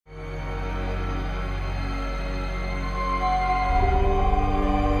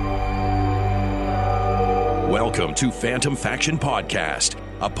Welcome to Phantom Faction Podcast,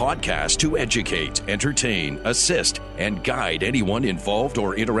 a podcast to educate, entertain, assist, and guide anyone involved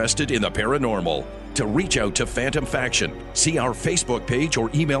or interested in the paranormal. To reach out to Phantom Faction, see our Facebook page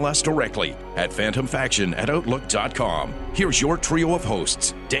or email us directly at phantomfaction@outlook.com. Here's your trio of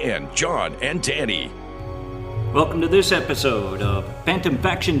hosts, Dan, John, and Danny. Welcome to this episode of Phantom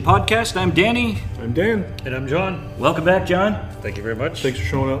Faction Podcast. I'm Danny. I'm Dan. And I'm John. Welcome back, John. Thank you very much. Thanks for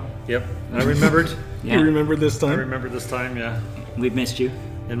showing up. Yep, I remembered. Yeah. You remembered this time? I remember this time, yeah. We've missed you.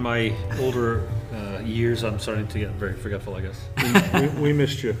 In my older years, I'm starting to get very forgetful, I guess. we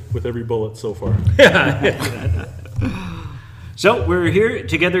missed you with every bullet so far. So we're here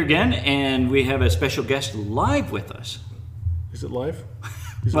together again, and we have a special guest live with us. Is it live?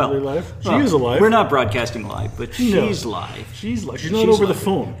 Is it really live? She is alive. We're not broadcasting live, but she's live. She's live. She's not over the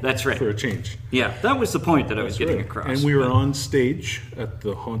phone. That's right. For a change. Yeah, that was the point that I was getting right. across. And we were on stage at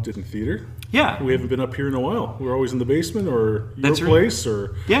the Haunted Theater. Yeah. We haven't been up here in a while. We're always in the basement or your That's right. place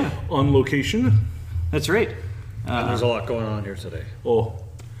or on location. That's right. And there's a lot going on here today. Oh,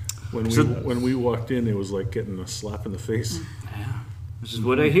 when we walked in, it was like getting a slap in the face. Yeah. This is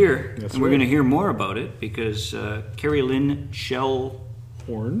what I hear. That's and we're right. going to hear more about it because Carrie Lynn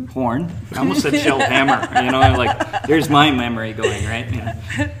Horn. I almost said Shell Hammer. You know, like, there's my memory going, right?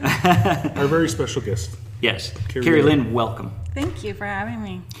 Yeah. Our very special guest. Yes. Carrie Carrie Lynn. Lynn, welcome. Thank you for having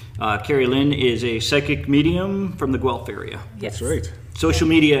me. Carrie Lynn is a psychic medium from the Guelph area. Yes. That's right. Social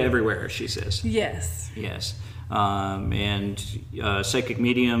media everywhere, she says. Yes. Yes. And psychic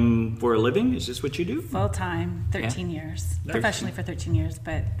medium for a living, is this what you do? Full time, 13 years. Professionally for 13 years,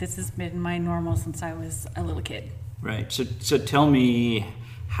 but this has been my normal since I was a little kid. Right. So tell me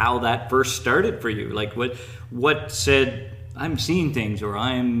how that first started for you. Like what said I'm seeing things, or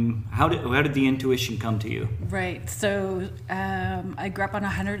how did the intuition come to you? Right. So I grew up on a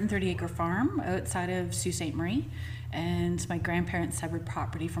 130-acre farm outside of Sault Ste. Marie, and my grandparents severed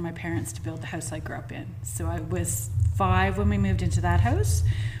property from my parents to build the house I grew up in. So I was 5 when we moved into that house,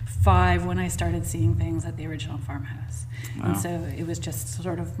 5 when I started seeing things at the original farmhouse. Wow. And so it was just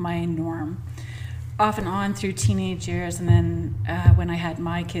sort of my norm. Off and on through teenage years, and then when I had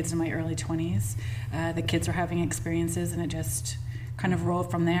my kids in my early 20s, the kids were having experiences, and it just kind of rolled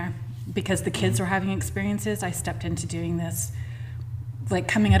from there. Because the kids were having experiences, I stepped into doing this, like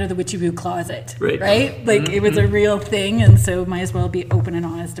coming out of the witchy woo closet, right? Like it was a real thing, and so might as well be open and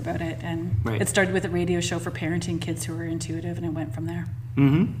honest about it. And it started with a radio show for parenting kids who were intuitive, and it went from there.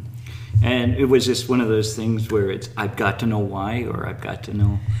 Mm-hmm. And it was just one of those things where it's, I've got to know why, or I've got to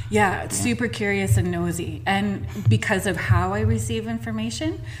know. Yeah, super curious and nosy. And because of how I receive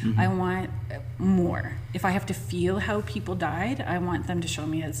information, I want more. If I have to feel how people died, I want them to show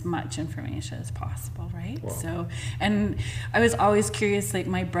me as much information as possible, right? Wow. So, and I was always curious, like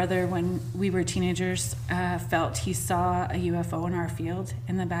my brother, when we were teenagers, felt he saw a UFO in our field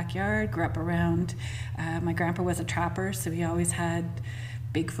in the backyard, grew up around, my grandpa was a trapper, so he always had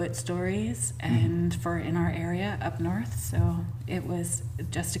Bigfoot stories and for in our area up north, so it was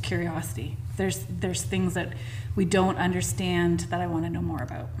just a curiosity. There's things that we don't understand that I want to know more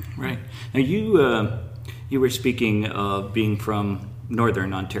about. Right. Now you were speaking of being from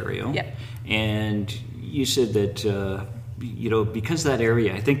Northern Ontario. Yep. And you said that because that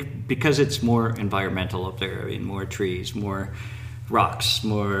area, I think because it's more environmental up there, I mean more trees, more rocks,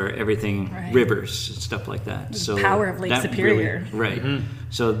 more everything, rivers, stuff like that. So power of Lake Superior. Really, right. Mm-hmm.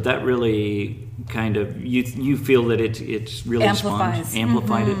 So that really kind of, you feel that it's really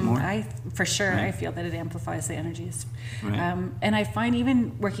amplified it more? I feel that it amplifies the energies. Right. And I find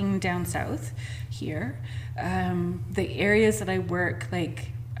even working down south here, the areas that I work,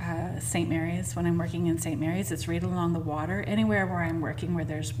 like St. Mary's, when I'm working in St. Mary's, it's right along the water. Anywhere where I'm working where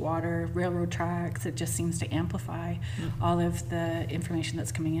there's water, railroad tracks, it just seems to amplify all of the information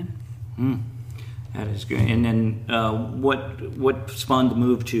that's coming in. That is good. And then what spawned the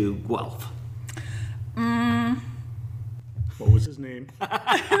move to Guelph? What was his name?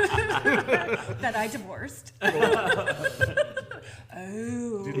 That I divorced.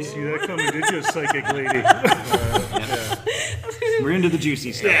 Oh. Didn't see that coming, did you, psychic lady? We're into the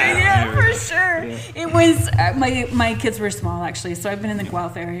juicy stuff. Yeah, for sure. Yeah. It was, my kids were small, actually, so I've been in the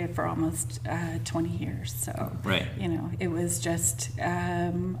Guelph area for almost 20 years. So, it was just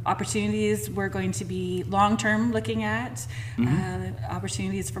opportunities we're going to be long-term looking at.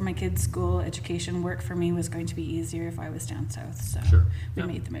 Opportunities for my kids' school, education, work for me was going to be easier if I was down south. So we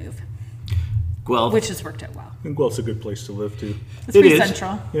made the move. Guelph. Which has worked out well. And Guelph's a good place to live, too. It's pretty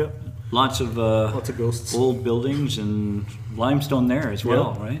central. Yeah. Lots of ghosts, old buildings, and limestone there as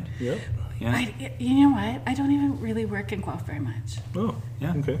well, right? Yeah. You know what? I don't even really work in Guelph very much. Oh,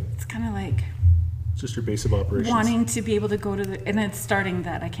 yeah. Okay. It's kind of like Just your base of operations. Wanting to be able to go to and it's starting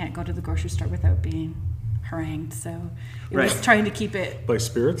that I can't go to the grocery store without being harangued. So it was trying to keep it. By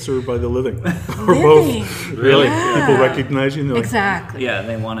spirits or by the living? Or living. both? Really? Yeah. People recognize you and they're like, Exactly. Yeah,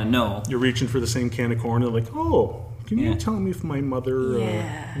 they want to know. you're reaching for the same can of corn. They're like, oh, can you tell me if my mother,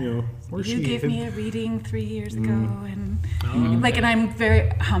 where's You she? gave me a reading 3 years ago, and and I'm very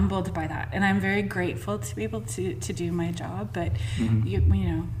humbled by that, and I'm very grateful to be able to do my job. But you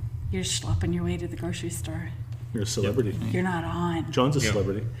know, you're schlepping your way to the grocery store. You're a celebrity. You're not on. John's a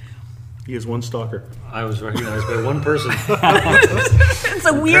celebrity. He has one stalker. I was recognized by one person. It's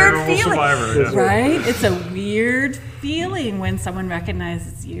a weird Paranormal feeling, survivor, yeah. right? It's a weird feeling when someone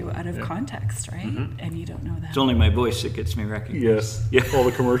recognizes you out of context, right? And you don't know that. It's only my voice that gets me recognized. Yes. Yeah. All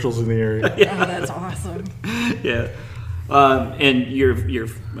the commercials in the area. Oh, that's awesome. Yeah. And you're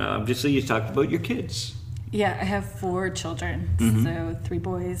obviously you talked about your kids. Yeah, I have 4 children. So 3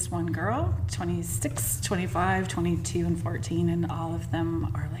 boys, 1 girl, 26, 25, 22, and 14, and all of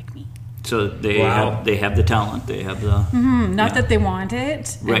them are like me. So they have the talent. They have the Not that they want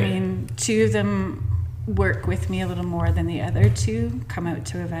it. Right. I mean, 2 of them work with me a little more than the other 2, come out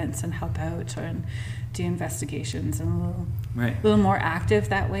to events and help out and do investigations, and a little more active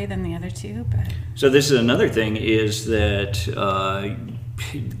that way than the other 2. But So this is another thing is that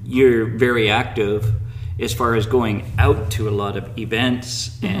you're very active as far as going out to a lot of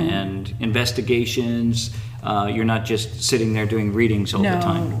events and investigations. You're not just sitting there doing readings all the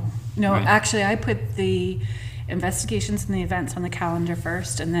time. No, Right. actually, I put the investigations and the events on the calendar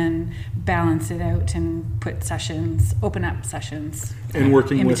first, and then balance it out and put sessions, open up sessions. And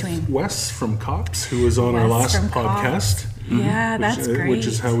working in with between. Wes from COPS, who was on our Wes last from podcast. COPS. Yeah, that's great. Which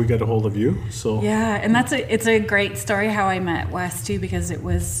is how we got a hold of you. So Yeah, and it's a great story how I met Wes too, because it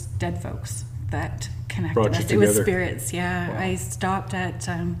was dead folks that connected Brought you us. It was together. spirits. Yeah, wow. I stopped at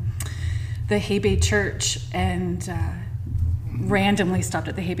the Hay Bay Church and randomly stopped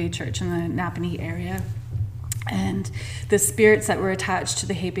at the Hay Bay Church in the Napanee area. And the spirits that were attached to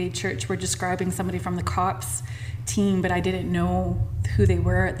the Hay Bay Church were describing somebody from the COPS team, but I didn't know who they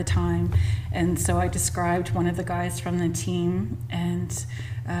were at the time. And so I described one of the guys from the team, and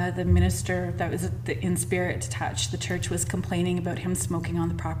the minister that was in spirit attached to the church was complaining about him smoking on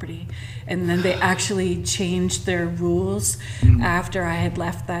the property. And then they actually changed their rules after I had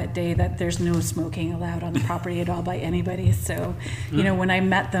left that day, that there's no smoking allowed on the property at all by anybody. So, you know, when I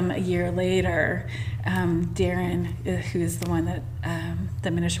met them a year later, Darren, who's the one that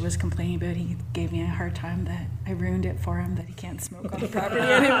the minister was complaining about, he gave me a hard time that I ruined it for him, that he can't smoke on the property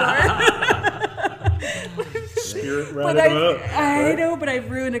anymore. spirit But ratted him up. I know, but I've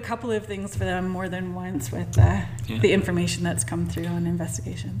ruined a couple of things for them more than once with the information that's come through on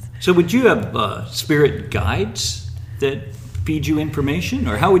investigations. So would you have spirit guides that feed you information,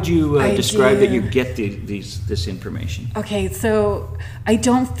 or how would you describe that you get this information? Okay, so I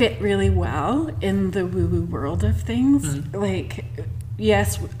don't fit really well in the woo-woo world of things. Like,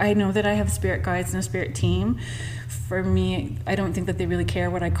 yes, I know that I have spirit guides and a spirit team. For me, I don't think that they really care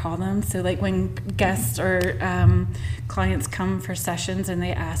what I call them. So like when guests or clients come for sessions and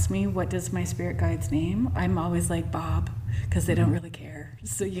they ask me, what does my spirit guide's name? I'm always like Bob, because they don't really care.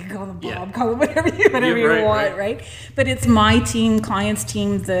 So you can call them Bob, call them whatever you want, right? But it's my team, clients'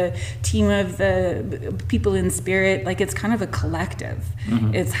 team, the team of the people in spirit. Like, it's kind of a collective.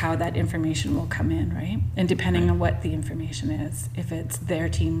 It's how that information will come in, right? And depending on what the information is, if it's their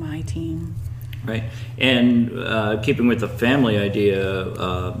team, my team. Right. And keeping with the family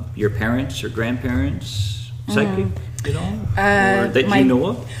idea, your parents or grandparents psychic at all? Or that you know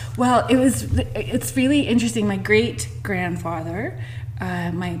of? Well, it's really interesting. My great-grandfather,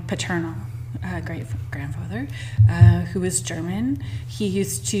 my paternal great-grandfather, who was German, he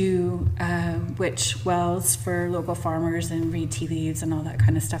used to witch wells for local farmers and read tea leaves and all that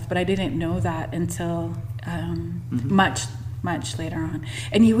kind of stuff. But I didn't know that until much later on.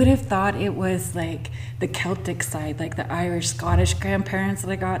 And you would have thought it was like the Celtic side, like the Irish, Scottish grandparents that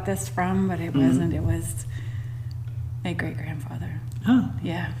I got this from, but it wasn't. It was my great-grandfather. Huh.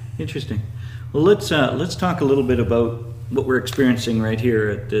 Yeah. Interesting. Well, let's talk a little bit about what we're experiencing right here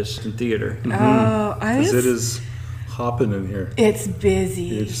at this theater. Oh, Because it is hopping in here. It's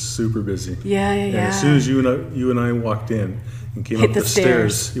busy. It's super busy. Yeah. And as soon as you and I walked in and came up the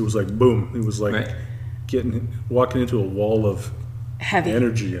stairs, it was like boom. It was like walking into a wall of heavy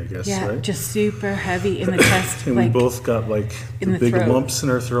energy, I guess, right? Just super heavy in the chest. And we both got like the big lumps in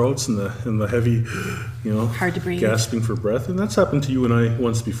our throats and the heavy, hard to breathe, gasping for breath. And that's happened to you and I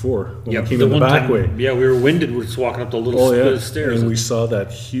once before when we came the in the back way. Yeah, we were winded. We're just walking up the little stairs. And we saw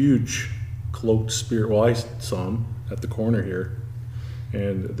that huge cloaked spirit. Well, I saw him at the corner here.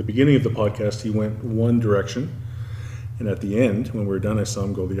 And at the beginning of the podcast, he went one direction. And at the end, when we were done, I saw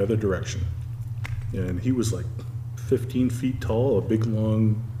him go the other direction. And he was like 15 feet tall, a big,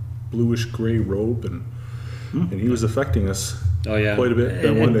 long, bluish gray robe. And he was affecting us quite a bit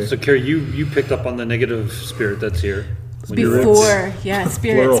that one day. So, Carrie, you picked up on the negative spirit that's here. Before,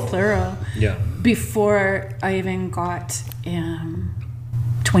 spirits, plural. Yeah. Before I even got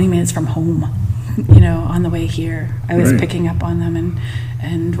 20 minutes from home, on the way here, I was picking up on them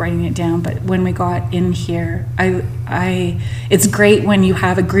and writing it down. But when we got in here, it's great when you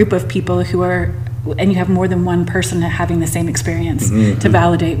have a group of people and you have more than one person having the same experience to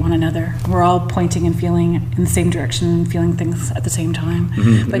validate one another. We're all pointing and feeling in the same direction, feeling things at the same time.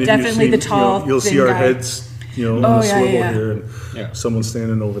 But definitely the tall, you'll see our heads, on the swivel here, and someone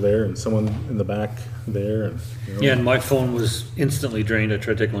standing over there, and someone in the back there. And, and my phone was instantly drained. I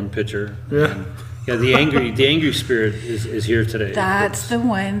tried to take one picture. Yeah. The angry spirit is here today. That's the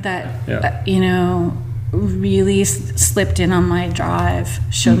one that really slipped in on my drive.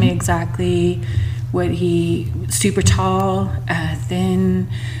 Showed me exactly what super tall, thin.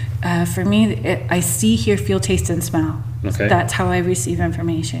 For me, I see, hear, feel, taste, and smell. Okay. That's how I receive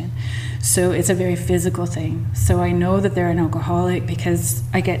information. So it's a very physical thing. So I know that they're an alcoholic because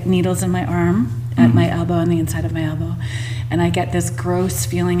I get needles in my arm, at my elbow, on the inside of my elbow. And I get this gross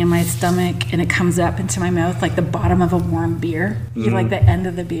feeling in my stomach, and it comes up into my mouth like the bottom of a warm beer. You like the end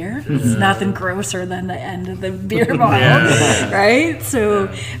of the beer. It's nothing grosser than the end of the beer bottle, right?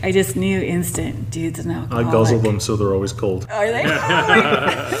 So I just knew instant, dude's an alcoholic. I guzzle them so they're always cold. Are they?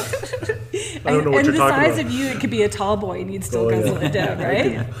 I don't know what you're talking about. And the size of you, it could be a tall boy, and you'd still guzzle it down,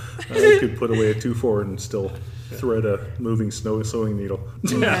 right? I could put away a 2-4 and still thread a moving sewing needle.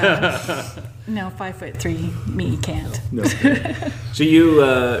 No, 5'3", me can't. No. So you,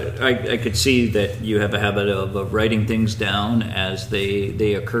 I could see that you have a habit of writing things down as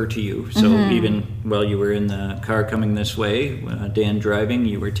they occur to you. So even while you were in the car coming this way, Dan driving,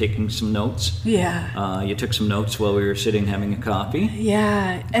 you were taking some notes. Yeah. You took some notes while we were sitting having a coffee.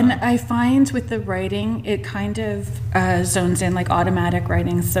 Yeah, and I find with the writing, it kind of zones in like automatic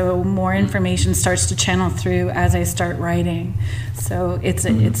writing. So more information starts to channel through as I start writing. So it's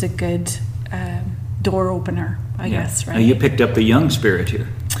a good door opener, I guess, right? You picked up the young spirit here.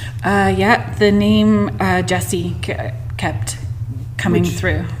 The name Jesse kept coming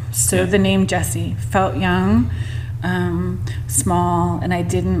through. So the name Jesse felt young, small, and I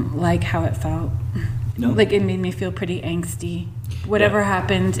didn't like how it felt. No? Like it made me feel pretty angsty. Whatever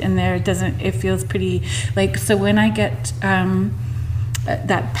happened in there it feels pretty like, so when I get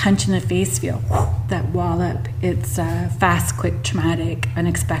that punch in the face feel, that wallop, it's fast, quick, traumatic,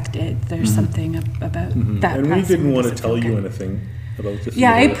 unexpected. There's something about that. And we didn't want to tell you anything about the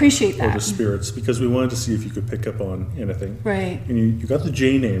I appreciate that. or the spirits, because we wanted to see if you could pick up on anything. Right. And you got the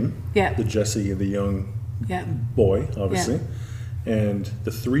J name, Yeah. the Jesse, the young Yeah. boy, obviously. And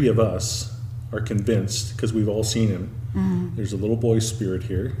the three of us are convinced, because we've all seen him, there's a little boy spirit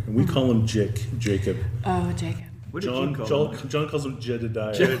here, and we call him Jacob. Oh, Jacob. What did you call him? John calls him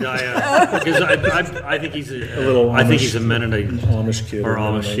Jedediah. Jedediah, because I think he's a little I think Amish- he's a Mennonite Amish kid. or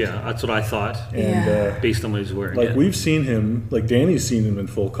Mennonite. Amish. Yeah, that's what I thought. And Based on what he's wearing. like we've seen him, like Danny's seen him in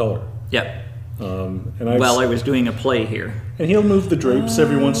full color. Yeah. And I was doing a play here. and he'll move the drapes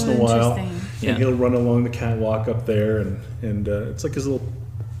every once in a while. Interesting. Yeah. And he'll run along the catwalk up there, and it's like his little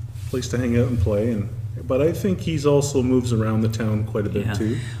place to hang out and play. But I think he's also moves around the town quite a bit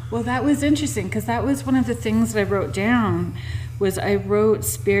too. Well, that was interesting, because that was one of the things that I wrote down. I wrote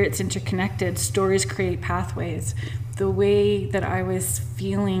spirits interconnected, stories create pathways. The way that I was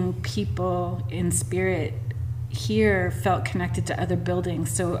feeling people in spirit here felt connected to other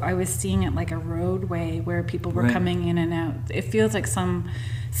buildings. So I was seeing it like a roadway where people were coming in and out. It feels like some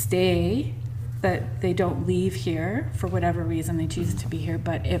stay, that they don't leave here for whatever reason they choose to be here,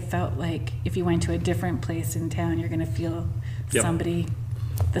 but it felt like if you went to a different place in town, you're going to feel somebody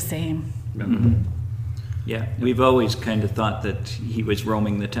the same. Yeah, we've always kind of thought that he was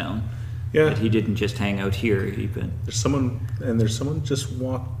roaming the town. Yeah. That he didn't just hang out here even. There's someone just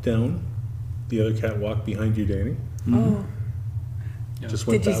walked down the other catwalk behind you, Danny. Oh, Just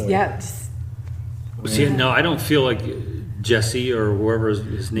went did you? that way. Yeah. See, no, I don't feel like Jesse or whoever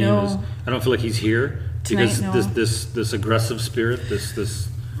his name No. is. I don't feel like he's here Tonight, because no. this aggressive spirit, this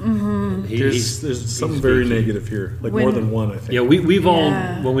There's something very negative here, like more than one, I think. Yeah, we've all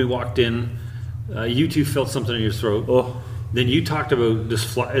Yeah. when we walked in, you two felt something in your throat. Oh, Then you talked about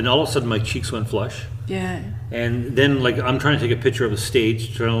this, and all of a sudden my cheeks went flush. Yeah. And then, like, I'm trying to take a picture of a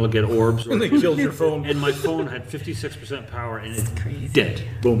stage, trying to look at orbs. And they killed your phone. And my phone had 56% power, and it's crazy. dead.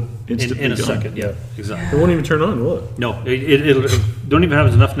 Boom. In Instantly a gone. second, yeah, exactly. It won't even turn on, will it? No, it don't even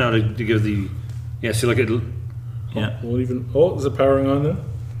have enough now to give the, see, like, it, Yeah. Won't even. Oh, is it powering on now?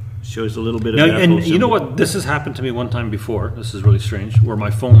 Shows a little bit of now, Apple and you know symbol. what, this has happened to me one time before, this is really strange, where my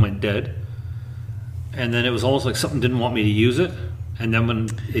phone went dead, and then it was almost like something didn't want me to use it, and then when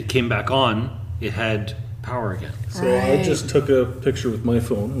it came back on, it had power again. So I just took a picture with my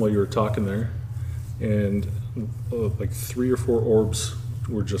phone while you were talking there, and like 3 or 4 orbs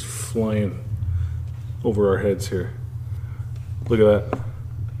were just flying over our heads here. Look at that.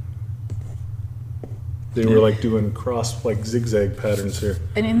 They were like doing like zigzag patterns here.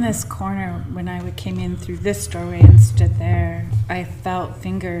 And in this corner, when I came in through this doorway and stood there, I felt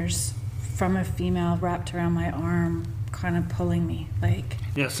fingers from a female wrapped around my arm, kind of pulling me, like.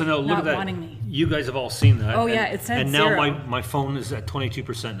 Yeah, so now look Not at that. wanting me. You guys have all seen that. Oh, yeah, it said And now 0. my phone is at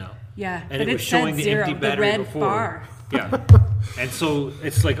 22% now. Yeah, And but it was it showing said the 0, empty the battery red before. bar. Yeah. And so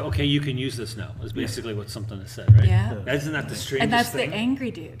it's like, okay, you can use this now, is basically what something has said, right? Yeah. Isn't that the strangest And that's thing? the angry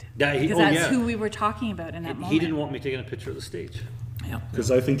dude. Yeah, Because that's who we were talking about in that moment. He didn't want me taking a picture of the stage. Yeah.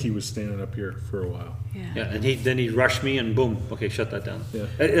 Because I think he was standing up here for a while. Yeah, and then he rushed me and boom, okay, shut that down. Yeah.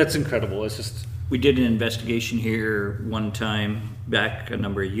 That's incredible. It's just, We did an investigation here one time back a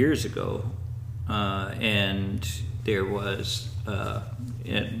number of years ago, and there was,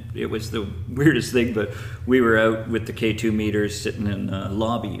 it was the weirdest thing, but we were out with the K2 meters sitting in the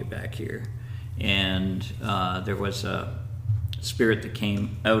lobby back here, and there was a spirit that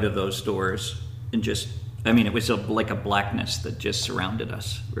came out of those doors and just, I mean, it was like a blackness that just surrounded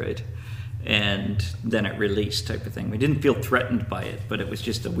us, right? And then it released type of thing. We didn't feel threatened by it, but it was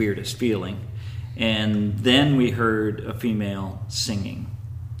just the weirdest feeling. And then we heard a female singing.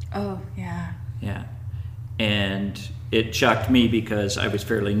 Oh, yeah. Yeah. And it shocked me because I was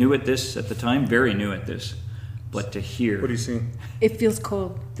fairly new at this at the time, very new at this. But to hear. What are you seeing? It feels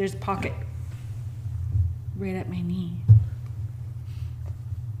cold. There's a pocket right at my knee.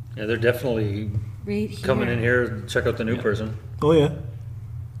 yeah, they're definitely Right here. coming in here to check out the new person. Oh yeah,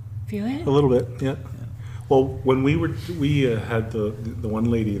 Feel it? a little bit. Yeah. Well, when we had the one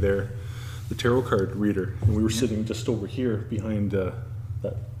lady there, the tarot card reader, and we were sitting just over here behind that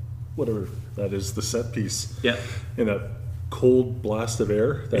whatever that is, the set piece. Yeah. In a cold blast of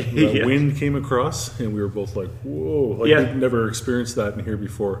air, that Yeah. wind came across, and we were both like, "Whoa!" Like Yeah. we'd never experienced that in here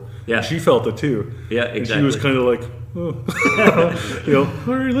before. Yeah. And she felt it too. Yeah, And she was exactly. kind of like, "Oh,"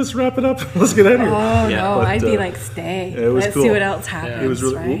 all right, let's wrap it up. Let's get out of here. Oh, Yeah. no. But, I'd be like, stay. it was Let's cool. see what else happens, It was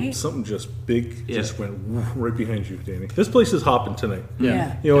really right? something just big Yeah. just went right behind you, Danny. This place is hopping tonight.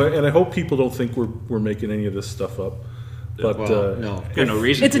 Yeah. And I hope people don't think we're making any of this stuff up. But Well, no. Got no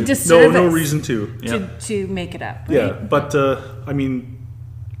reason It's a to. disservice no reason to. to make it up, right? Yeah, but I mean,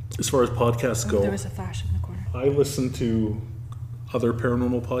 as far as podcasts Oh, go, there was a flash in the corner. I listen to other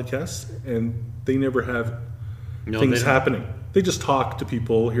paranormal podcasts, and they never have No, things they don't. happening. They just talk to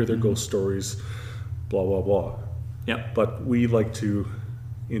people, hear their ghost stories, blah blah blah. Yep. But we like to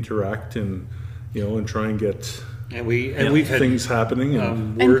interact and and try and get And we've had things happening.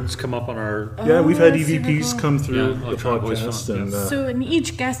 And words come up on our. we've had that's super EVPs cool. come through Yeah, the electronic voice podcast, phone, and yeah. So, and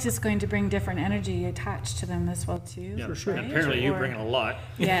each guest is going to bring different energy attached to them as well, too. Yeah, for sure. right? Apparently, you Or- bring a lot.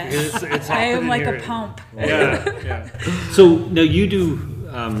 Yeah. It's I happening am like here. a pump. Yeah, yeah. So now you do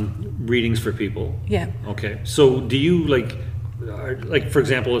readings for people. Yeah. Okay. So do you like for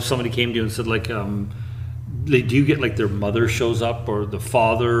example, if somebody came to you and said do you get like their mother shows up or the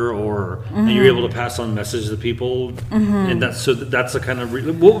father or and you're able to pass on messages to people and that's the kind of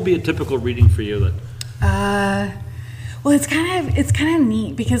what would be a typical reading for you that Well, it's kind of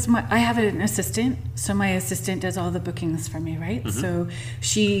neat because I have an assistant, so my assistant does all the bookings for me, right? So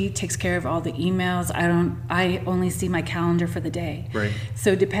she takes care of all the emails. I only see my calendar for the day. Right.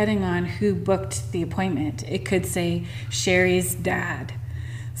 So depending on who booked the appointment, it could say Sherry's dad.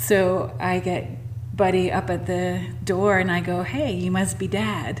 So I get Buddy up at the door and I go, "Hey, you must be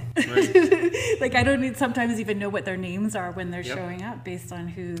Dad." Right. Like I don't sometimes even know what their names are when they're Yep. showing up based on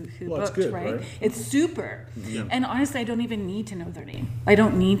who Well, that's booked, good, right? right? It's super. And honestly, I don't even need to know their name. I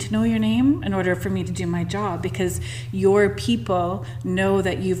don't need to know your name in order for me to do my job because your people know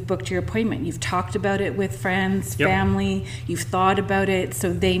that you've booked your appointment. You've talked about it with friends, Yep. family, you've thought about it,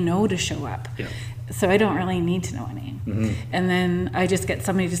 so they know to show up. Yep. So I don't really need to know a name. And then I just get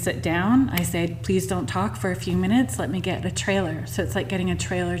somebody to sit down. I say, "Please don't talk for a few minutes. Let me get a trailer." So it's like getting a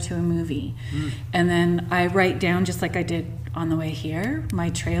trailer to a movie. And then I write down, just like I did on the way here, my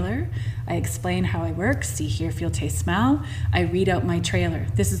trailer. I explain how I work, see, hear, feel, taste, smell. I read out my trailer.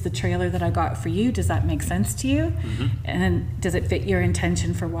 This is the trailer that I got for you. Does that make sense to you? Mm-hmm. And then does it fit your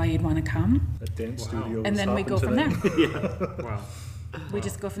intention for why you'd want to come? That dance studio. And was then we hopping go from today. there. Wow. We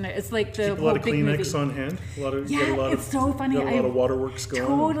just go from there. It's like the Keep a lot whole of big Kleenex movie. on hand. You Yeah, got a lot it's of, so funny. Got a lot of waterworks going.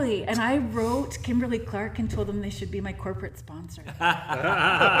 Totally. And I wrote Kimberly Clark and told them they should be my corporate sponsor.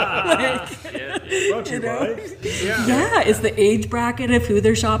 Brought to you by. Yeah, it's the age bracket of who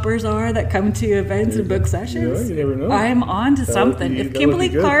their shoppers are that come to events and book sessions. You never know. I'm on to That would something. be- If that would Kimberly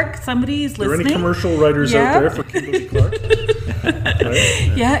be good. Clark, somebody is Are there listening. any commercial writers Yeah. out there for Kimberly Clark?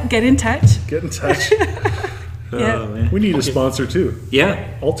 Right? Yeah, get in touch. Get in touch. Yeah. We need a sponsor too. Yeah.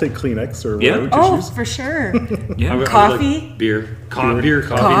 I'll take Kleenex or Yeah. whatever Oh, tissues. for sure. Yeah. I would Coffee? like beer. Beer, coffee.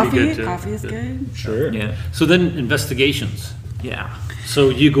 Coffee. Would be good too. Coffee is good. Sure. Yeah. So then investigations. Yeah. So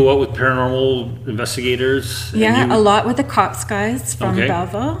you go out with paranormal investigators. and Yeah, you- a lot with the COPS guys from Okay.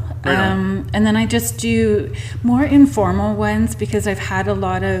 Belleville. Right on. And then I just do more informal ones because I've had a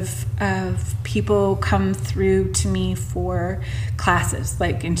lot of people come through to me for classes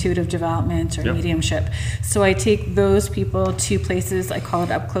like intuitive development or Yep. mediumship. So I take those people to places, I call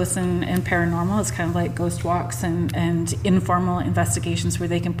it up close and paranormal. It's kind of like ghost walks and informal investigations where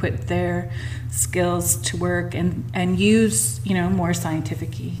they can put their skills to work and use, more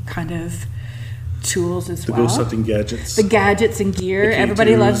scientific-y kind of tools as The well. ghost hunting gadgets. The gadgets and gear. The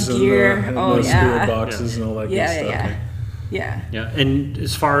Everybody K2s loves and gear. and Oh the spirit yeah. boxes and all that Yeah, good stuff. yeah, yeah. Yeah, and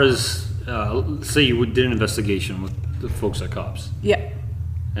as far as say you did an investigation with the folks at Cops, Yeah.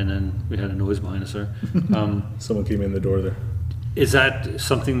 and then we had a noise behind us there. Someone came in the door there. Is that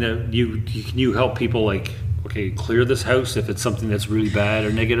something that can you help people like, okay, clear this house if it's something that's really bad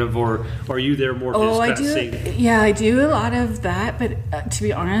or negative, or are you there more Oh, to I just do. kind of say, Yeah, I do a lot of that. But to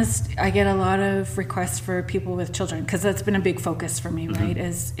be honest, I get a lot of requests for people with children because that's been a big focus for me, right?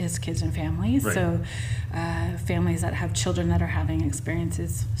 Is kids and families. Right. So families that have children that are having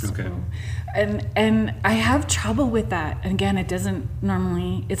experiences. So, Okay. and I have trouble with that. And again, it doesn't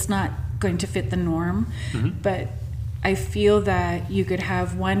normally. It's not going to fit the norm, but. I feel that you could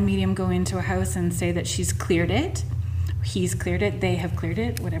have one medium go into a house and say that she's cleared it, he's cleared it, they have cleared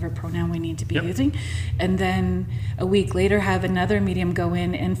it, whatever pronoun we need to be Yep. using, and then a week later have another medium go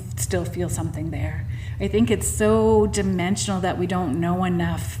in and still feel something there. I think it's so dimensional that we don't know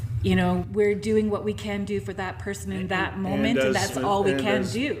enough. We're doing what we can do for that person in that moment, and that's all we can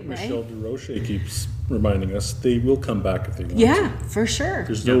do, right? Michelle DeRoche keeps reminding us, they will come back if they want Yeah, to. for sure.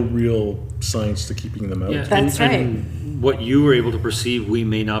 There's no real science to keeping them out. yeah, That's and what you were able to perceive, we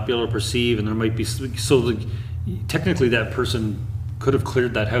may not be able to perceive, and there might be technically that person could have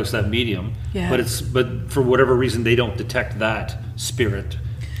cleared that house, that medium, Yeah. but for whatever reason they don't detect that spirit,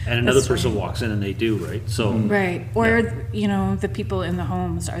 and another That's person right. walks in and they do, right? So Right. Or, the people in the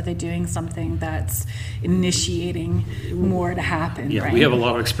homes, are they doing something that's initiating more to happen, yeah, right? we have a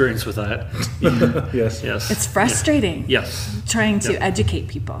lot of experience with that. Yes. Yes, It's frustrating yes. trying to Yeah. educate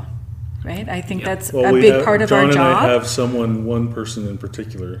people, right? I think that's Well, a we big have, part of John our and I job. have one person in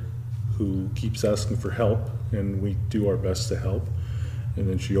particular who keeps asking for help, and we do our best to help. And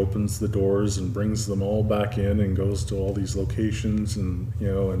then she opens the doors and brings them all back in and goes to all these locations and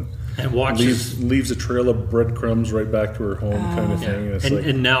And watches. leaves a trail of breadcrumbs right back to her home kind of Yeah. thing. And it's And, like,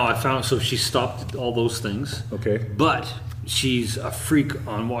 and now I found, so she stopped all those things, okay, but she's a freak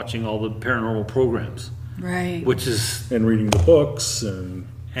on watching all the paranormal programs, Right. which is, and reading the books and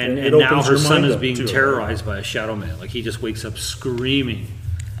and it now opens her son mind is up being to it. terrorized by a shadow man. Like he just wakes up screaming.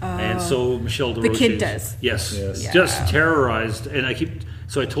 And so Michelle DeRoche. The kid does. Yes. Yes. Yeah. Just terrorized. And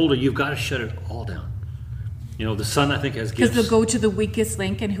so I told her, you've got to shut it all down. The son, I think, has Because gifts. they'll go to the weakest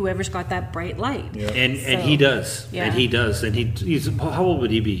link and whoever's got that bright light. Yeah. And So, he does. yeah. And he does. And he's, how old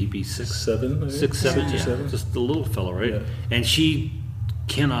would he be? He'd be 7, I think? 6, 7, Six or yeah. seven. Just a little fellow, right? Yeah. And she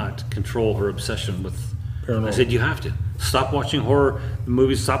cannot control her obsession with Paranormal. I said, you have to stop watching horror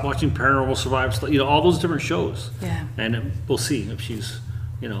movies, stop watching Paranormal Survival, all those different shows. Yeah. And we'll see if she's,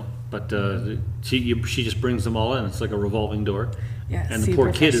 but she just brings them all in. It's like a revolving door. Yeah, And the super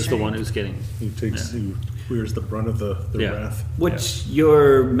poor kid is the frustrating. one who's getting. He wears the brunt of the Yeah. wrath. What's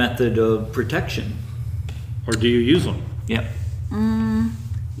your method of protection? Or do you use them? Yeah.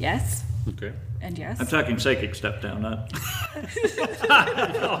 Yes. Okay. And yes. I'm talking psychic stuff now, not.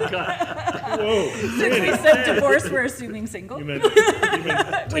 Oh God. Since we said divorce, we're assuming single. You meant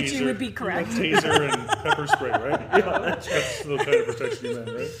taser, Which you would be correct. You meant taser and pepper spray, right? Yeah, that's the kind of protection you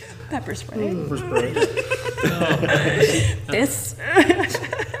meant, right? Pepper spray. Pepper spray. This.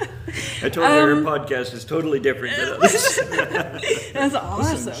 I told you her podcast is totally different than others. That's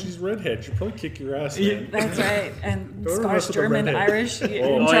awesome. She's redhead. She'll probably kick your ass. Man. That's right. And Don't Scottish, mess with the German, redhead. Irish, in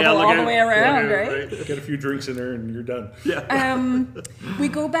Oh, trouble all the way around, right? Get a few drinks in there and you're done. We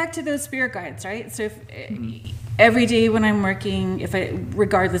go back to those spirit guides, right? So if every day when I'm working,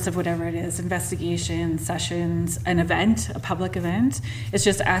 regardless of whatever it is, investigation, sessions, an event, a public event, it's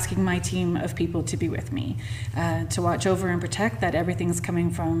just asking my team of people to be with me, to watch over and protect that everything's coming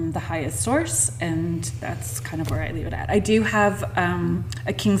from the highest source, and that's kind of where I leave it at. I do have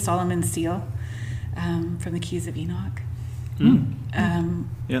a King Solomon seal from the Keys of Enoch.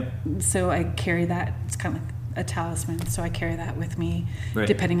 So I carry that. It's kind of like a talisman, so I carry that with me,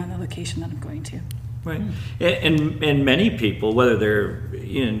 depending on the location that I'm going to. Right, and many people, whether they're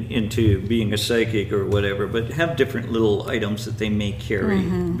into being a psychic or whatever, but have different little items that they may carry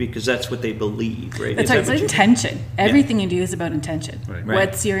because that's what they believe, right? That's right. It's intention. Everything you do is about intention. Right.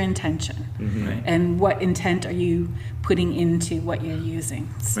 What's your intention, Right. and what intent are you putting into what you're using?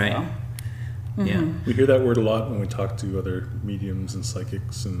 So, Right. Yeah. We hear that word a lot when we talk to other mediums and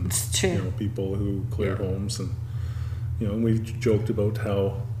psychics and It's true. people who clear homes, and we've joked about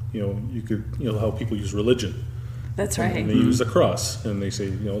how you could how people use religion. That's And right. they use the cross, and they say,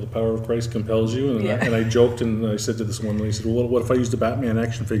 the power of Christ compels you. And, Yeah. and I joked, and I said to this one lady, I said, well, what if I use the Batman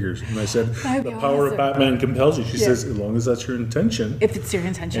action figures? And I said, That'd the be power awesome. of Batman compels you. She Yeah. says, as long as that's your intention, If it's your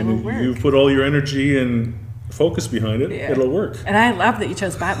intention, it will and work. you put all your energy and focus behind it, Yeah. it'll work. And I love that you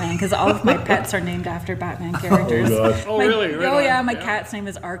chose Batman because all of my pets are named after Batman characters. Oh, God. Oh, really? Right Oh, on. yeah. My cat's name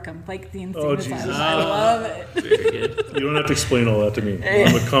is Arkham, like the insane Oh, asylum. Jesus. I love it. Very good. You don't have to explain all that to me.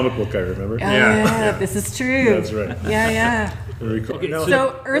 I'm a comic book guy, remember? Yeah, this is true. That's right. Yeah. Very cool. Now-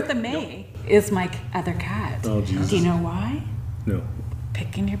 So Eartha May is my other cat. Oh, Jesus. Do you know why? no.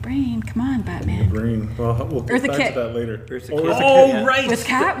 Picking your brain. Come on, Batman. Brain. Well, we'll get Eartha back Kitt. to that later. Eartha Oh, Kitt. Eartha Oh, Kitt. right. With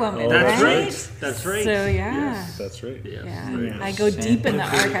Catwoman, That's right? right. That's right. So yeah. That's right. Yeah, I go deep in the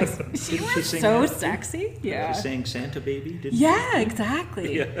archives. She Didn't she was sing so that? sexy. Yeah. She's saying Santa baby, didn't Yeah,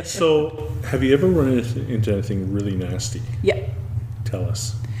 exactly. So, have you ever run into anything really nasty? Yeah. Tell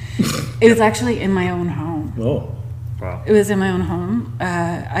us. It was actually in my own home. Oh, Wow. It was in my own home.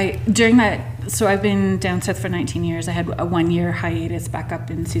 So I've been down south for 19 years. I had a 1-year hiatus back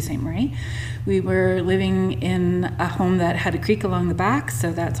up in Sault Ste. Marie. We were living in a home that had a creek along the back,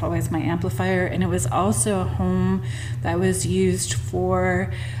 so that's always my amplifier. And it was also a home that was used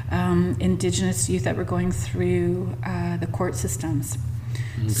for Indigenous youth that were going through the court systems.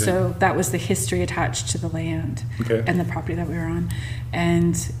 So that was the history attached to the land and the property that we were on.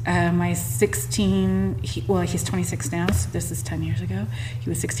 And my 16, he's 26 now, so this is 10 years ago. He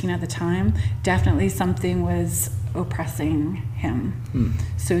was 16 at the time. Definitely something was oppressing him.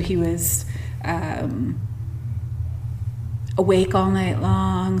 So he was awake all night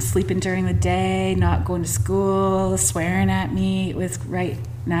long, sleeping during the day, not going to school, swearing at me. It was right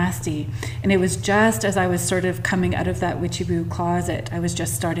nasty. And it was just as I was sort of coming out of that witchy brew closet, I was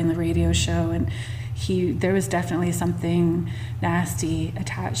just starting the radio show, and there was definitely something nasty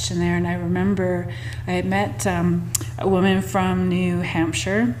attached in there. And I remember I had met a woman from New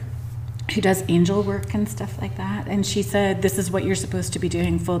Hampshire who does angel work and stuff like that, and she said, this is what you're supposed to be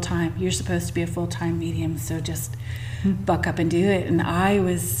doing full time. You're supposed to be a full-time medium, so just buck up and do it. And I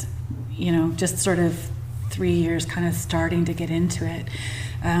was, just sort of 3 years kind of starting to get into it.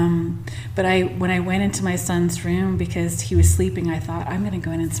 But when I went into my son's room, because he was sleeping, I thought, I'm going to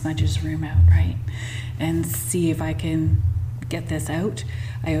go in and smudge his room out, right? And see if I can get this out.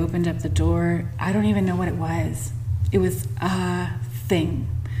 I opened up the door. I don't even know what it was. It was a thing.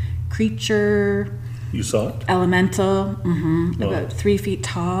 Creature. you saw it? Elemental. Wow. About 3 feet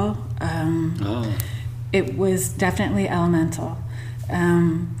tall. It was definitely elemental.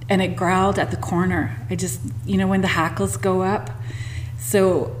 And it growled at the corner. I just, when the hackles go up.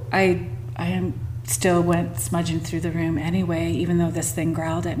 So I still went smudging through the room anyway, even though this thing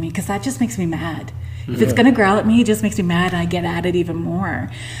growled at me, because that just makes me mad. If it's going to growl at me, it just makes me mad, and I get at it even more.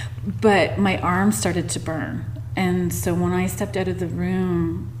 But my arms started to burn. And so when I stepped out of the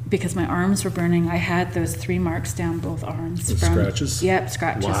room, because my arms were burning, I had those 3 marks down both arms. Scratches? Yep,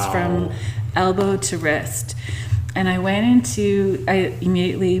 scratches Wow. from elbow to wrist. And I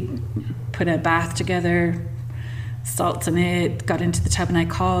immediately put a bath together, salts in it, got into the tub, and I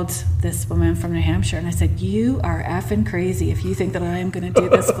called this woman from New Hampshire, and I said, you are effing crazy if you think that I am going to do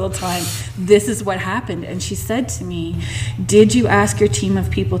this full time. This is what happened. And she said to me, did you ask your team of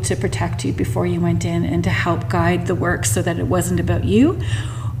people to protect you before you went in and to help guide the work so that it wasn't about you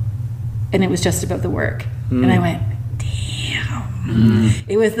and it was just about the work? And I went,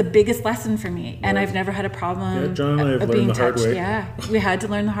 it was the biggest lesson for me, and I've never had a problem. Yeah, John and I have of learned being the hard touched. way. Yeah, we had to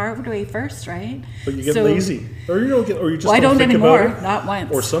learn the hard way first, right? But you get lazy, or you don't get, or you just Well, I don't don't think anymore. about it. Not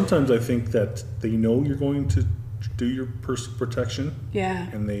once. Or sometimes I think that they know you're going to do your personal protection, Yeah.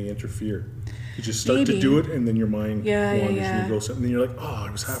 and they interfere. You just start to do it, and then your mind wanders, and you go something, and then you're like, oh,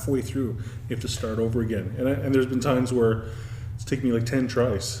 I was halfway through. You have to start over again. And there's been times where it's taken me like 10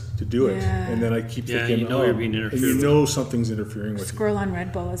 tries to do it, and then I keep thinking, you're being interfered and you know something's interfering with Squirrel on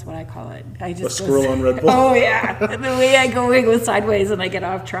Red Bull is what I call it. I just a squirrel on Red Bull. Oh yeah, the way I go sideways and I get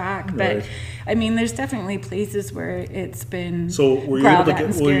off track. But Right. I mean, there's definitely places where it's been. So were you able to get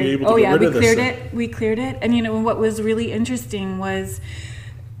rid of this? We cleared it, and you know what was really interesting was.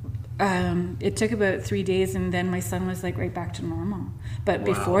 It took about 3 days, and then my son was like right back to normal. But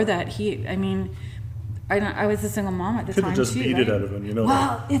before that, I was a single mom at the Could time have just too. beat it out of him, you know.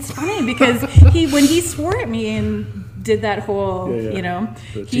 Well, it's funny because when he swore at me and did that whole, you know,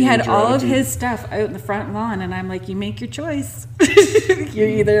 he had all of his stuff out in the front lawn, and I'm like, you make your choice. You're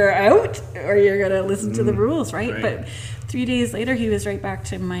either out or you're gonna listen to the rules, right? But 3 days later, he was right back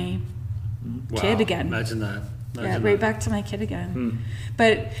to my kid again. Imagine that. Right back to my kid again.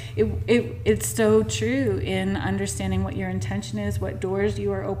 But it's so true in understanding what your intention is, what doors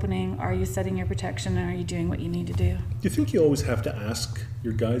you are opening, are you setting your protection, and are you doing what you need to do? Do you think you always have to ask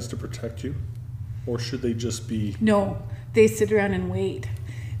your guides to protect you? Or should they just be... No, they sit around and wait.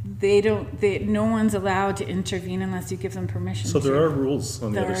 No one's allowed to intervene unless you give them permission. So there are rules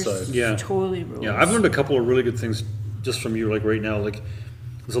on the other side. Yeah. Totally rules. Yeah, I've learned a couple of really good things just from you, like right now. Like,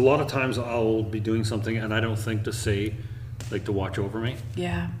 there's a lot of times I'll be doing something and I don't think to say, like, to watch over me.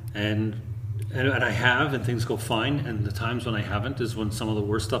 Yeah. And I have, and things go fine. And the times when I haven't is when some of the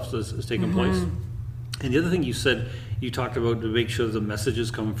worst stuff is taking place. And the other thing you said, you talked about to make sure the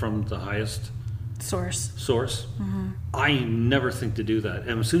messages come from the highest source. I never think to do that.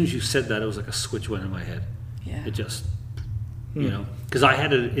 And as soon as you said that, it was like a switch went in my head. Yeah. It just, you know, because I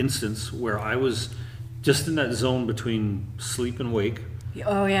had an instance where I was just in that zone between sleep and wake.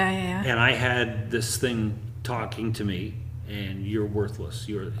 Oh, yeah. And I had this thing talking to me, and you're worthless.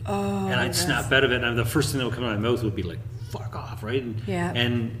 And I'd snap out of it, and the first thing that would come out of my mouth would be like, fuck off, right?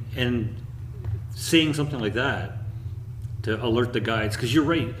 And saying something like that to alert the guides, because you're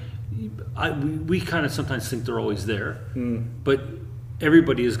right. We kind of sometimes think they're always there, but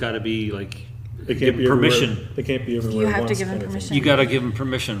everybody has got to be like, They can't be permission. They can't be everywhere. You at have to once, give them kind of thing. permission. You got to give them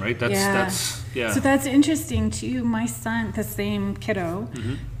permission, right? That's So that's interesting too. My son, the same kiddo,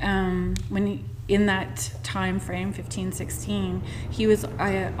 in that time frame, 15, 16, he was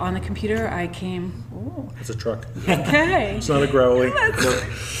on the computer. I came. Oh, It's a truck. okay. It's not a growly.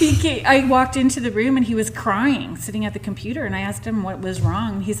 I walked into the room and he was crying, sitting at the computer, and I asked him what was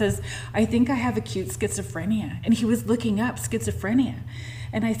wrong. He says, "I think I have acute schizophrenia," and he was looking up schizophrenia.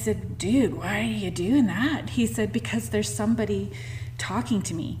 And I said, "Dude, why are you doing that?" He said, "Because there's somebody talking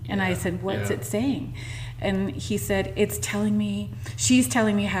to me." And I said, "What's it saying?" And he said, she's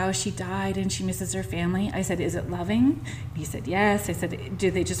telling me how she died and she misses her family. I said, "Is it loving?" He said, "Yes." I said, "Do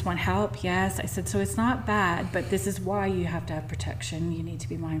they just want help?" "Yes." I said, "So it's not bad, but this is why you have to have protection. You need to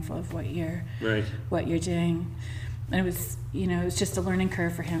be mindful of what you're doing." And it was, it was just a learning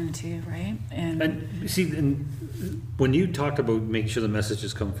curve for him too, right? And see, when you talked about making sure the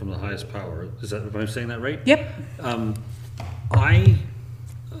messages come from the highest power, am I saying that right? Yep. I,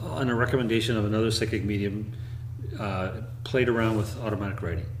 on a recommendation of another psychic medium, played around with automatic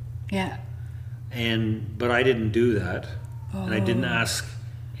writing. Yeah. But I didn't do that, and I didn't ask.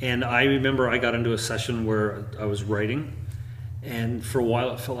 And I remember I got into a session where I was writing, and for a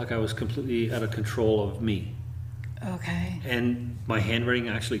while it felt like I was completely out of control of me. Okay. And my handwriting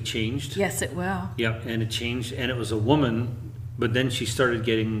actually changed. Yes, it will. Yeah, and it changed, and it was a woman, but then she started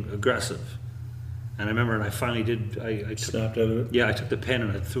getting aggressive. And I remember, and I finally did. I Snapped out of it. Yeah, I took the pen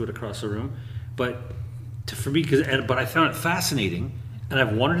and I threw it across the room. But for me, but I found it fascinating, and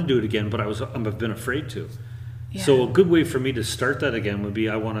I've wanted to do it again, but I've been afraid to. Yeah. So a good way for me to start that again would be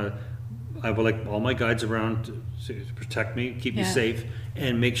I would like all my guides around to protect me, keep me safe,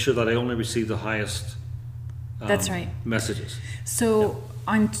 and make sure that I only receive the highest. That's right. Messages. So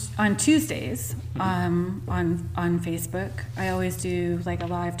on Tuesdays, on Facebook, I always do like a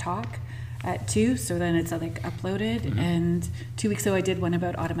live talk at 2, so then it's like uploaded. And 2 weeks ago I did one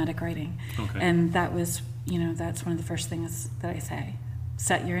about automatic writing. Okay. And that was, that's one of the first things that I say.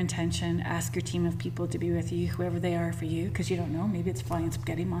 Set your intention, ask your team of people to be with you, whoever they are for you, because you don't know, maybe it's flying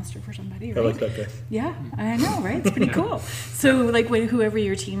spaghetti monster for somebody, right? I like that guy. Yeah, I know, right? It's pretty cool. So like whoever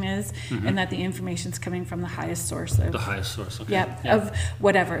your team is, and that the information's coming from the highest source of... The highest source, okay. Yep, of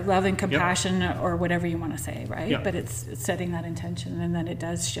whatever, love and compassion or whatever you want to say, right? Yep. But it's setting that intention, and then it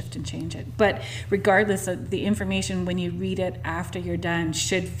does shift and change it. But regardless of the information, when you read it after you're done,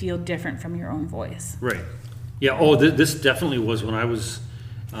 should feel different from your own voice. Right. Yeah, this definitely was when I was...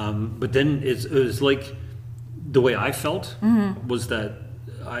 but then it was like the way I felt was that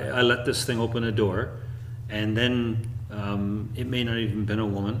I let this thing open a door, and then it may not even been a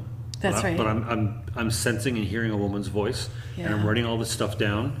woman. That's right. But I'm sensing and hearing a woman's voice, and I'm Yeah. writing all this stuff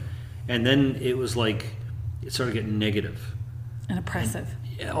down, and then it was like it started getting negative. And oppressive.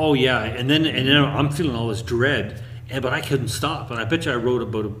 Oh yeah, and then I'm feeling all this dread, but I couldn't stop. And I bet you I wrote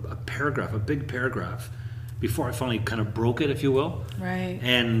about a paragraph, a big paragraph, before I finally kind of broke it, if you will. Right.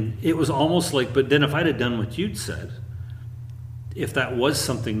 And it was almost like, but then if I'd have done what you'd said, if that was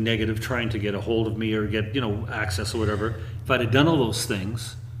something negative trying to get a hold of me or get, access or whatever, if I'd have done all those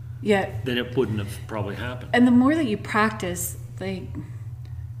things, Yeah. then it wouldn't have probably happened. And the more that you practice, like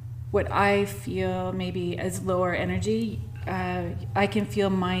what I feel maybe as lower energy, I can feel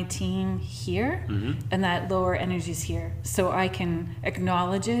my team here, and that lower energy is here. So I can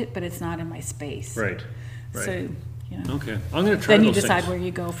acknowledge it, but it's not in my space. Right. So, Okay. I'm going to try then you those decide things. where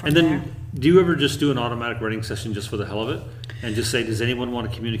you go from And then, there. do you ever just do an automatic writing session just for the hell of it? And just say, does anyone want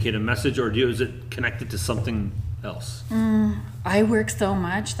to communicate a message, or is it connected to something else? I work so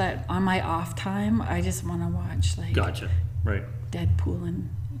much that on my off time, I just want to watch like Gotcha. Right. Deadpool and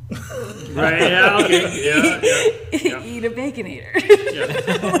Right. Yeah. Okay. Yeah. eat a Baconator.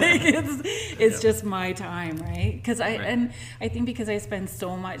 Like it's just my time, right? Because I think because I spend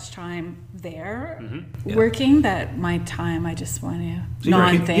so much time there working that my time I just want to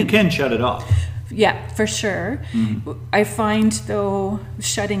non-think. You can shut it off. Yeah, for sure. I find though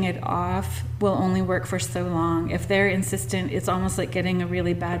shutting it off will only work for so long. If they're insistent, it's almost like getting a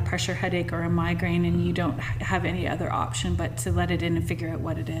really bad pressure headache or a migraine, and you don't have any other option but to let it in and figure out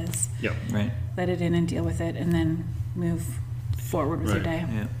what it is. Yep. Right. Let it in and deal with it, and then move forward with your day.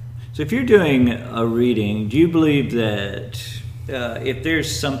 Yeah. So if you're doing a reading, do you believe that if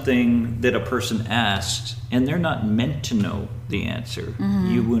there's something that a person asks and they're not meant to know the answer,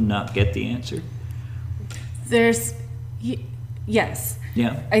 you will not get the answer? Yes.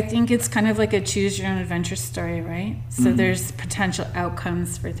 Yeah. I think it's kind of like a choose your own adventure story, right? So there's potential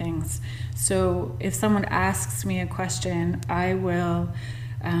outcomes for things. So if someone asks me a question, I will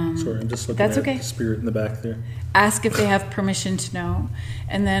Sorry, I'm just looking That's at okay. the spirit in the back there. ask if they have permission to know.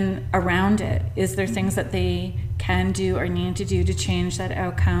 And then around it, is there things that they can do or need to do to change that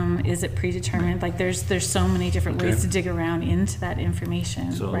outcome? Is it predetermined? Like there's so many different ways to dig around into that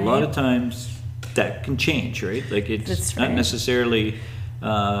information. So right? a lot of times that can change, right? Like it's That's not right. necessarily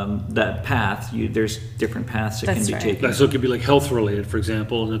that path. There's different paths that That's can be right. taken. So it could be like health related, for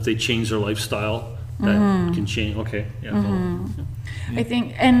example, and if they change their lifestyle, that can change. Okay. Yeah. I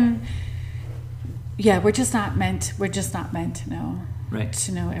think, and yeah, we're just not meant to know. Right.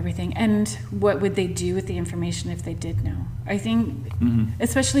 To know everything. And what would they do with the information if they did know? I think,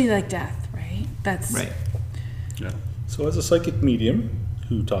 especially like death, right? That's Right. Yeah. So as a psychic medium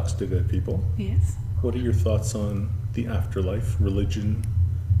who talks to dead people, Yes. what are your thoughts on the afterlife, religion,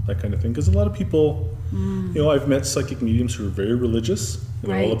 that kind of thing? Because a lot of people, I've met psychic mediums who are very religious.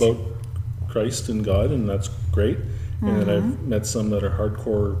 They're all Right. about Christ and God, and that's great. And then I've met some that are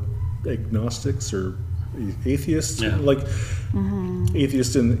hardcore agnostics or atheists, Yeah. like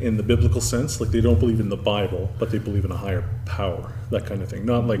atheists in the biblical sense, like they don't believe in the Bible, but they believe in a higher power, that kind of thing.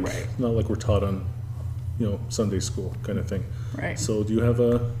 Not like we're taught on, Sunday school kind of thing. Right. So do you have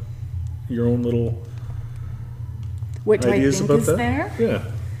your own little What do I ideas think about is that? there? Yeah.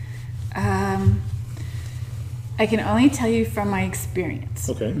 I can only tell you from my experience.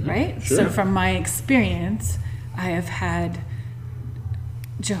 Okay. Right? Sure. So from my experience, I have had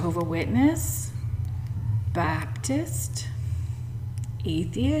Jehovah's Witness, Baptist,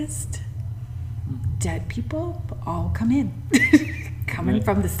 atheist, dead people all come in. Coming Right.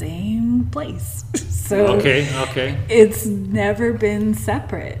 from the same place. So Okay. it's never been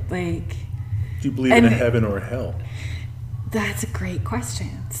separate. Like, Do you believe in a And- heaven or a hell? that's a great question.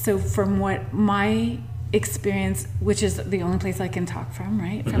 So from what my experience, which is the only place I can talk from,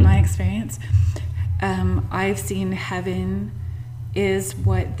 right? From my experience, I've seen heaven is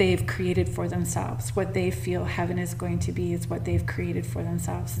what they've created for themselves. What they feel heaven is going to be is what they've created for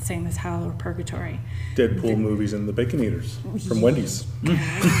themselves, the same as hell or purgatory. Deadpool movies and the Baconators from Wendy's.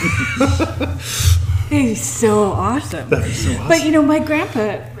 It's so awesome. But my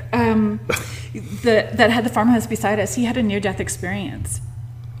grandpa, that had the farmhouse beside us, he had a near-death experience.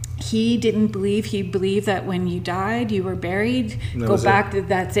 He didn't believe. He believed that when you died, you were buried. That Go was back.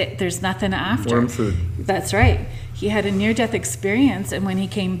 That's it. There's nothing after. Worm food. That's right. He had a near-death experience, and when he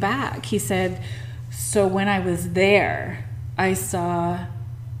came back, he said, "So when I was there, I saw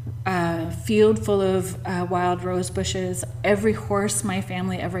a field full of wild rose bushes. Every horse my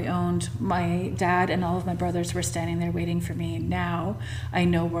family ever owned, my dad and all of my brothers were standing there waiting for me. Now I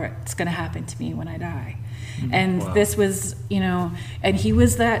know where what's going to happen to me when I die. And this was, and he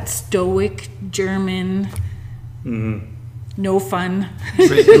was that stoic German, no fun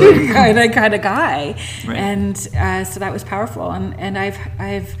kind of guy. Right. And so that was powerful. And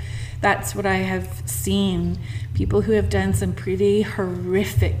I've that's what I have seen. People who have done some pretty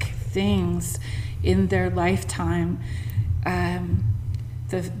horrific things in their lifetime.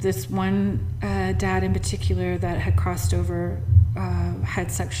 This one dad in particular that had crossed over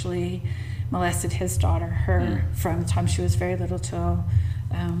had sexually molested his daughter, from the time she was very little till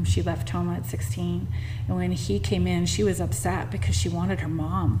she left home at 16. And when he came in, she was upset because she wanted her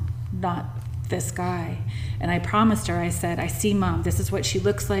mom, not this guy. And I promised her, I said, I see Mom, this is what she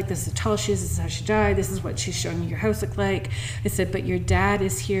looks like, this is how tall she is, this is how she died, this is what she's showing you your house look like. I said, but your dad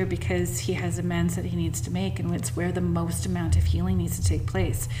is here because he has amends that he needs to make, and it's where the most amount of healing needs to take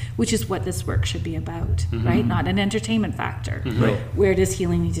place, which is what this work should be about, right? Not an entertainment factor. Right. Where does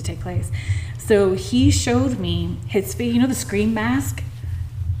healing need to take place? So he showed me his face, the Scream mask?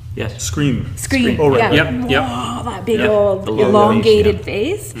 Yes. Scream. Scream. Oh, right. Yeah. Yep. Whoa, that big Yep. old The long elongated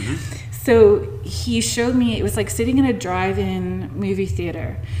face, face. So he showed me, it was like sitting in a drive-in movie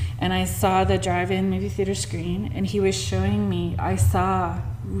theater, and I saw the drive-in movie theater screen, and he was showing me, I saw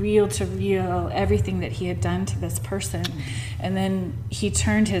reel to reel everything that he had done to this person. And then he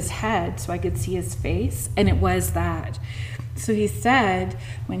turned his head so I could see his face, and it was that. So he said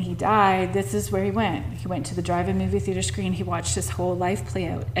when he died, this is where he went. He went to the drive-in movie theater screen. He watched his whole life play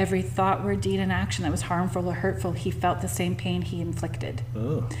out. Every thought, word, deed, and action that was harmful or hurtful, he felt the same pain he inflicted.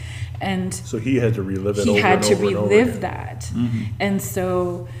 Oh. And So he had to relive it he over had and to over and over relive again. that. And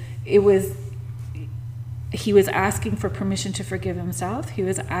so he was asking for permission to forgive himself. He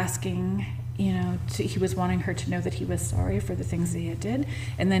was asking, he was wanting her to know that he was sorry for the things that he had did.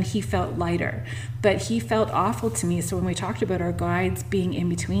 And then he felt lighter. But he felt awful to me. So when we talked about our guides being in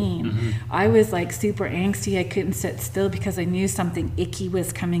between, I was like super angsty. I couldn't sit still because I knew something icky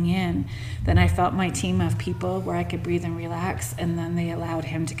was coming in. Then I felt my team of people where I could breathe and relax. And then they allowed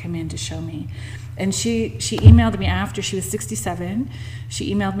him to come in to show me. And she emailed me after. She was 67.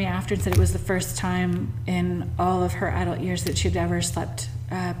 She emailed me after and said it was the first time in all of her adult years that she'd ever slept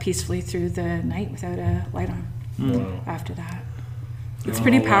peacefully through the night without a light on. Wow. After that, it's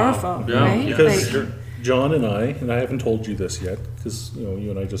pretty powerful, Yeah, right? Because Like, John and I haven't told you this yet, because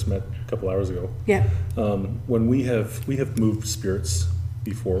you and I just met a couple hours ago. yeah, When we have moved spirits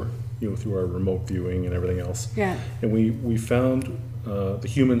before, through our remote viewing and everything else. yeah, And we found the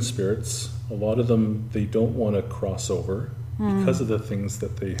human spirits, a lot of them, they don't want to cross over because of the things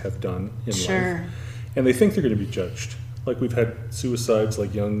that they have done in Sure. life. And they think they're going to be judged. Like we've had suicides,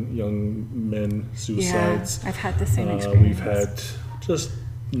 like young men suicides. yeah. I've had the same experience. We've had just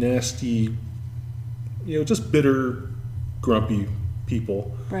nasty, just bitter, grumpy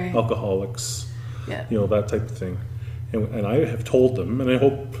people, Right. alcoholics, yeah, that type of thing. And I have told them, and I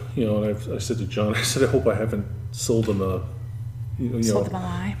hope, and I said to John, I said, I hope I haven't sold them a, sold them a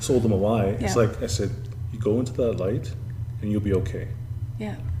lie. sold them a lie. It's Yeah. like I said, you go into that light, and you'll be okay.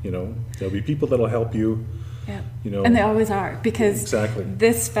 Yeah, There'll be people that'll help you. yeah. You know. And they always are, because Exactly.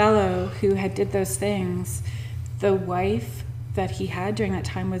 this fellow who had did those things, the wife that he had during that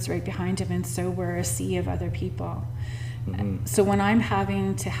time was right behind him, and so were a sea of other people. So when I'm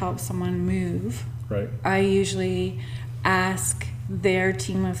having to help someone move, Right. I usually ask their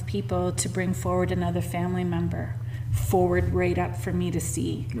team of people to bring forward another family member forward right up for me to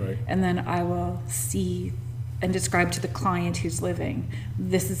see. Right. And then I will see and describe to the client who's living,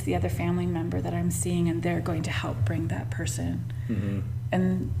 this is the other family member that I'm seeing, and they're going to help bring that person.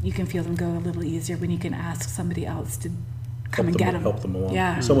 And you can feel them go a little easier when you can ask somebody else to come and get them. Help them along.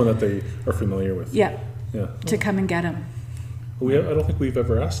 Yeah. Someone that they are familiar with. Yeah, Yeah. to come and get them. I don't think we've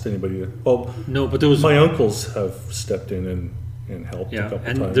ever asked anybody to. Well, No, but there was my uncles have stepped in and helped a yeah, couple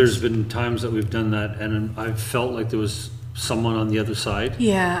and times. there's been times that we've done that, and I've felt like there was someone on the other side,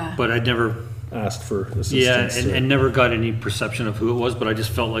 Yeah. but I'd never, asked for assistance. yeah, or- and never got any perception of who it was. But I just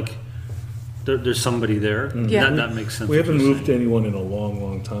felt like there's somebody there. Yeah. That makes sense. we what haven't you're moved saying. anyone in a long,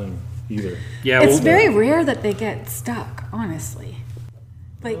 long time either. Yeah, It's well, very rare that they get stuck, honestly.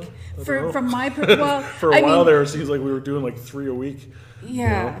 Like, from my well, For a I while mean, there, it seems like we were doing like 3 a week.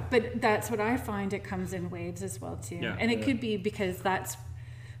 yeah, but that's what I find. It comes in waves as well too, Yeah. and it could be because that's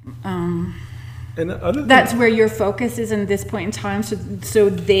And other than that's where your focus is in this point in time. So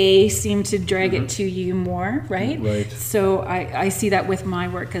they seem to drag it to you more, right? Right. So I see that with my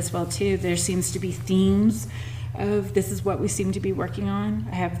work as well too. There seems to be themes of this is what we seem to be working on.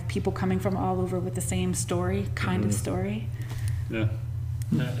 I have people coming from all over with the same story, kind of story. Yeah.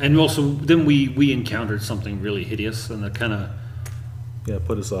 Yeah. And also, then we encountered something really hideous, and that kind of Yeah,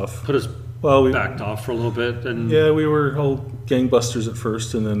 put us off. Well, we backed off for a little bit, and yeah, we were all gangbusters at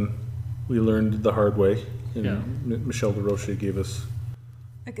first, and then we learned the hard way. And Michelle DeRoche gave us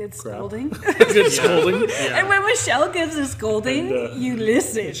a good scolding. a good scolding. Yeah. And when Michelle gives a scolding, you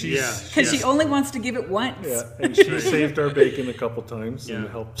listen. Because she only wants to give it once. Yeah, and she saved our bacon a couple times and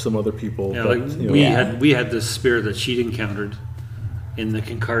helped some other people. Yeah, but, we had this spirit that she'd encountered in the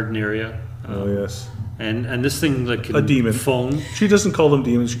Kincardine area. Yes. And this thing like can a demon phone. She doesn't call them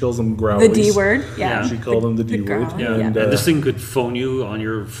demons. She calls them growlies. The D word. Yeah. She called them the D word. Yeah. And this thing could phone you on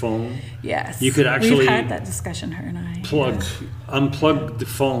your phone. Yes. You could actually We've had that discussion, her and I. Unplug the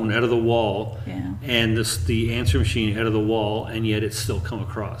phone out of the wall. Yeah. And the answer machine out of the wall, and yet it still come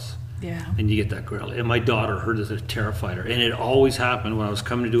across. Yeah. And you get that growl. And my daughter heard this, it terrified her. And it always happened when I was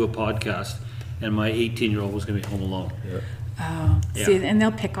coming to do a podcast, and my 18-year-old was going to be home alone. Yeah. Oh, see, and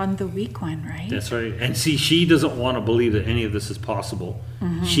they'll pick on the weak one, right? That's right. And see, she doesn't want to believe that any of this is possible.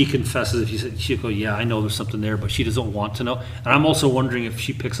 Mm-hmm. She confesses. If you said, she'll go, "Yeah, I know there's something there," but she doesn't want to know. And I'm also wondering if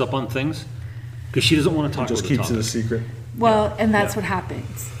she picks up on things because she doesn't want to talk. Just keeps it a secret. Well, and that's what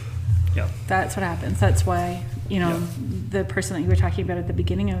happens. Yeah, that's what happens. That's why the person that you were talking about at the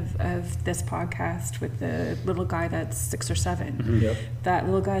beginning of this podcast with the little guy that's 6 or 7. Mm-hmm. Yep. That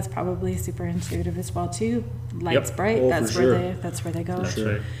little guy is probably super intuitive as well too. Lights bright. Oh, that's where they go. That's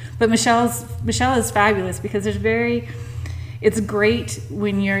right. But Michelle is fabulous because it's great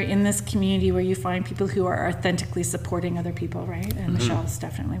when you're in this community where you find people who are authentically supporting other people, right? And Michelle's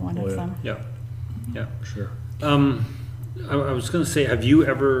definitely one of them. Yeah, sure. I was going to say, have you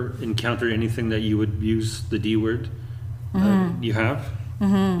ever encountered anything that you would use the D word? Mm-hmm. You have?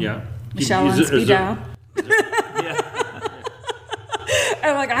 Mm-hmm. Yeah. Michelle on speed dial.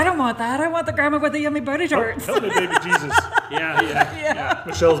 I'm like, I don't want that. I want the grandma with the yummy booty shorts. Help me, baby Jesus. Yeah.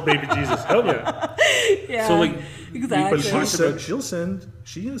 Michelle's baby Jesus. Help me. Yeah. So exactly. But she'll send.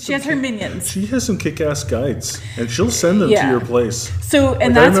 She has her minions. She has some kick-ass guides, and she'll send them to your place. So,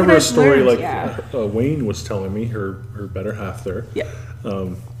 and I that's remember what a story learned, Wayne was telling me, her better half there. Yeah.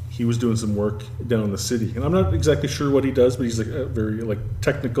 He was doing some work down in the city, and I'm not exactly sure what he does, but he's like very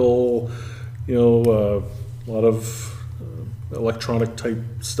technical, a lot of electronic type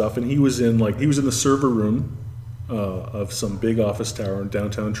stuff. And he was in the server room of some big office tower in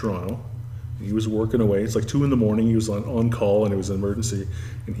downtown Toronto. He was working away. It's like 2 a.m. He was on call, and it was an emergency,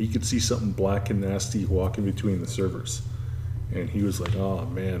 and he could see something black and nasty walking between the servers. And he was like, "Oh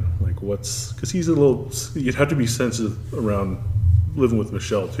man, because he's a little. You'd have to be sensitive around living with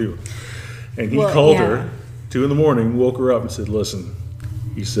Michelle too." And he called her 2 a.m, woke her up, and said, "Listen,"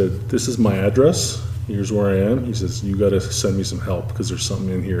 he said, "this is my address. Here's where I am." He says, "You got to send me some help because there's something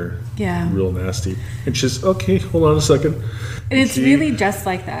in here, real nasty." And she says, "Okay, hold on a second." And it's really just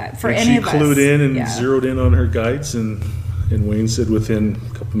like that for any of us. She clued in and zeroed in on her guides, and Wayne said within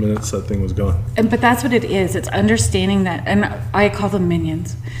a couple minutes that thing was gone. But that's what it is. It's understanding that, and I call them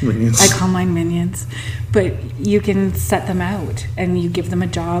minions. I call mine minions. But you can set them out and you give them a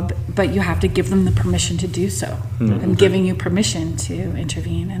job, but you have to give them the permission to do so. Mm-hmm. I'm giving you permission to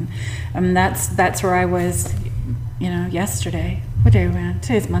intervene, and that's where I was, yesterday. What day are we on?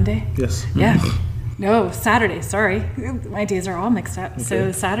 Today's Monday. Yes. Yeah. No, Saturday, sorry. My days are all mixed up. Okay.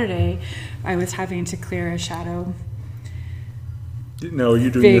 So Saturday, I was having to clear a shadow. No, are you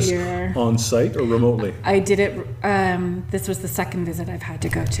doing this on site or remotely? I did it, this was the second visit I've had to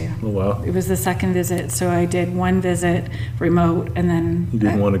go to. Oh, wow. It was the second visit, so I did one visit remote, and then... You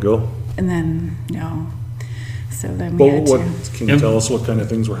didn't want to go? And then, no. So then we had to... Can you tell us what kind of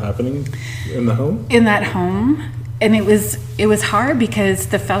things were happening in the home? In that home, and it was hard because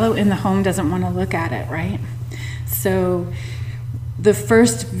the fellow in the home doesn't want to look at it, right? So the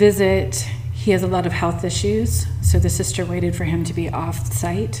first visit, he has a lot of health issues, so the sister waited for him to be off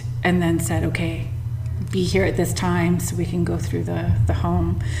site and then said, "Okay, be here at this time so we can go through the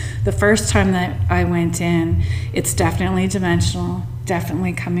home." The first time that I went in, it's definitely dimensional,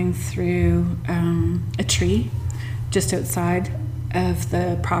 definitely coming through a tree just outside of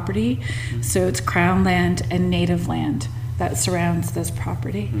the property. So it's crown land and native land that surrounds this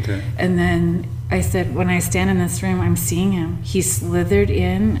property. Okay. And then I said, when I stand in this room, I'm seeing him. He slithered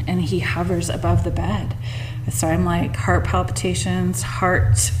in and he hovers above the bed. So I'm like, heart palpitations,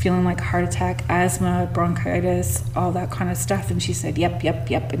 heart feeling like a heart attack, asthma, bronchitis, all that kind of stuff. And she said, yep,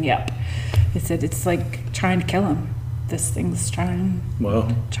 and yep. I said, it's like trying to kill him. This thing's trying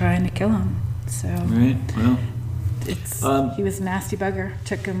to kill him. So right. Well, it's he was a nasty bugger.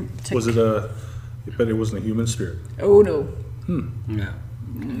 Was it but it wasn't a human spirit? Oh no. Yeah.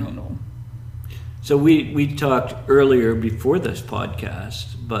 No. So we talked earlier before this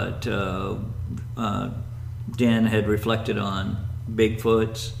podcast, but Dan had reflected on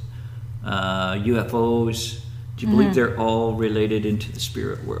Bigfoots, UFOs. Do you believe they're all related into the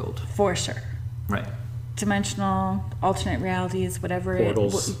spirit world? For sure. Right. Dimensional, alternate realities, whatever.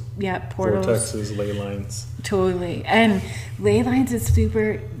 Portals. Portals. Vortexes, ley lines. Totally. And ley lines is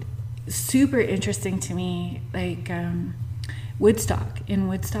super, super interesting to me. Like Woodstock,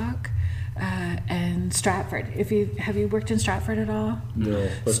 and Stratford. Have you worked in Stratford at all? No.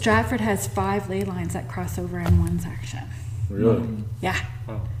 But Stratford has 5 ley lines that cross over in one section. really? Yeah.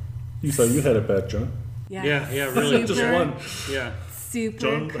 Wow. You thought you had it bad, John? Yeah, really. Just one. Yeah. Super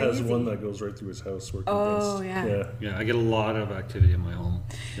John crazy. has one that goes right through his house. We're Oh, convinced. yeah. Yeah, I get a lot of activity in my home.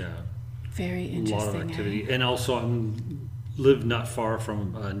 Yeah. Very A interesting. lot of activity. And also I'm live not far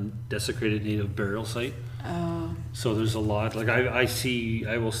from a desecrated native burial site. Oh. So there's a lot. Like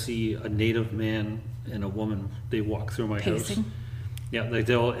I will see a native man and a woman, they walk through my house. Pacing. Yeah, like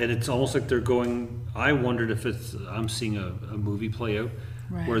and it's almost like they're going. I wondered if I'm seeing a movie play out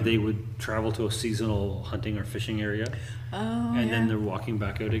where Right. they would travel to a seasonal hunting or fishing area, Oh, and yeah. then they're walking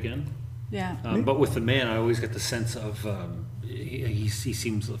back out again. Yeah. But with the man, I always get the sense of he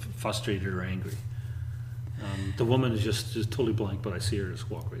seems frustrated or angry. The woman is just totally blank, but I see her just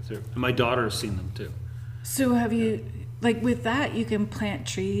walk right through. And my daughter has seen them too. So have you, like with that, you can plant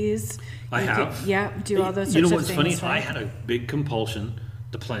trees? I You have. can- yeah, do all those sorts You know of what's things, funny? I right? had a big compulsion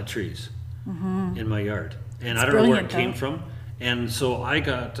to plant trees in my yard, and It's I don't know where it brilliant, came though. from. And so I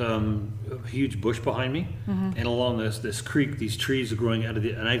got a huge bush behind me, Mm-hmm. and along this creek, these trees are growing out of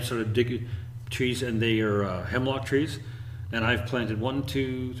and I started digging trees, and they are hemlock trees, and I've planted 1,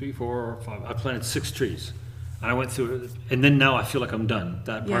 2, 3, 4, 5. I planted 6 trees. I went through it, and then now I feel like I'm done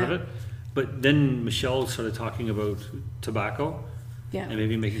that part of Yeah. it. But then Michelle started talking about tobacco Yeah. and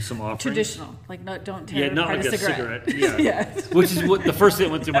maybe making some offerings. Traditional, like don't tear Yeah, not apart like a a cigarette. cigarette. Yeah. Yeah. Which is what the first thing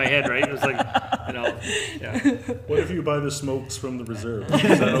that went through my head, right? It was like, yeah. What if you buy the smokes from the reserve? Is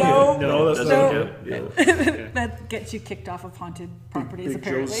that okay? No. No, that's No. not okay. That gets you kicked off of haunted properties, Big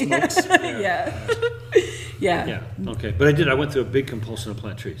Joe's apparently. smokes. Yeah. Yeah. Yeah. Okay. But I went through a big compulsion to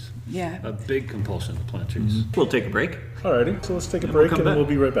plant trees. Yeah. A big compulsion to plant trees. We'll take a break. Alrighty, so let's take a And we'll break come and back. we'll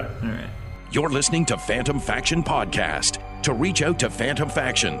be right back. All right. You're listening to Phantom Faction Podcast. To reach out to Phantom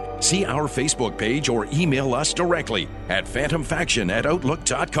Faction, see our Facebook page or email us directly at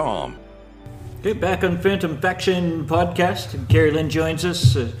phantomfaction@outlook.com. Okay, back on Phantom Faction Podcast. Carrie Lynn joins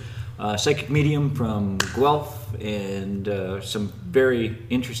us, a psychic medium from Guelph, and some very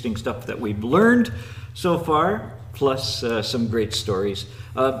interesting stuff that we've learned so far, plus some great stories.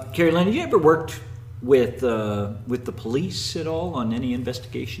 Carrie Lynn, have you ever worked with the police at all on any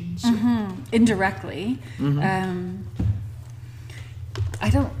investigations? Indirectly. I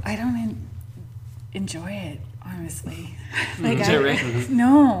don't enjoy it, honestly. Like Is that right?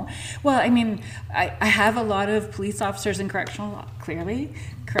 No. Well, I mean, I have a lot of police officers and correctional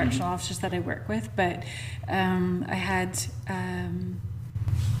officers that I work with, but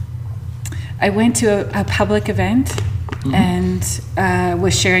I went to a public event and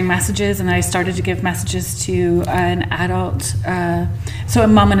was sharing messages, and I started to give messages to an adult, so a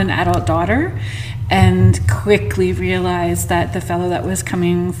mom and an adult daughter, and quickly realized that the fellow that was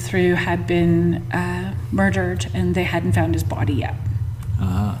coming through had been murdered, and they hadn't found his body yet.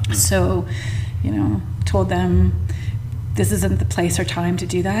 So, told them, this isn't the place or time to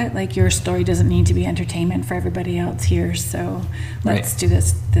do that. Like, your story doesn't need to be entertainment for everybody else here. So let's do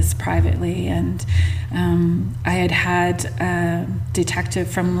this privately. And I had a detective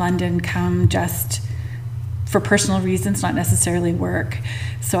from London come just for personal reasons, not necessarily work.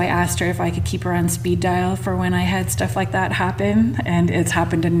 So I asked her if I could keep her on speed dial for when I had stuff like that happen. And it's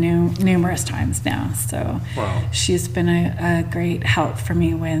happened numerous times now. So Wow. she's been a great help for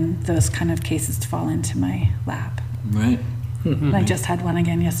me when those kind of cases fall into my lap. Right. And I just had one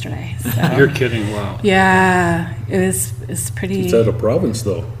again yesterday. So. You're kidding. Wow. Yeah, it's pretty. It's out of province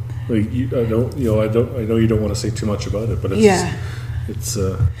though. Like I know you don't want to say too much about it, but it's Yeah. it's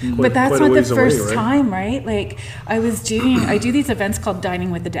But that's quite a not the ways away, first right? time, right? Like I do these events called Dining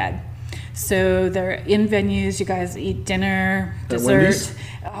with the Dead. So they're in venues, you guys eat dinner, At Wendy's? dessert.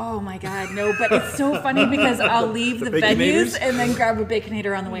 Oh my God, no, but it's so funny because I'll leave the Baconators? venues and then grab a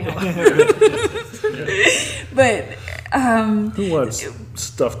Baconator on the way home. But Who wants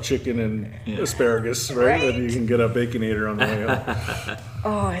stuffed chicken and asparagus, right? When you can get a Baconator on the way out.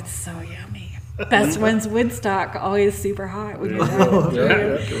 oh, it's so yummy. Best one's Woodstock, always super hot when you're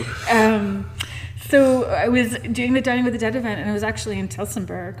there. Yeah. So I was doing the Dining with the Dead event, and it was actually in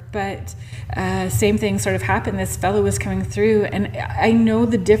Tilsonburg, but same thing sort of happened. This fellow was coming through, and I know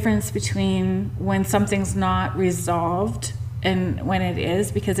the difference between when something's not resolved and when it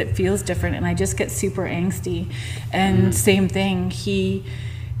is, because it feels different, and I just get super angsty. And same thing, he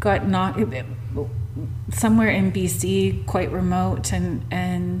got knocked somewhere in BC, quite remote,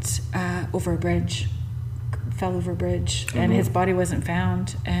 and over a bridge, fell over a bridge, and his body wasn't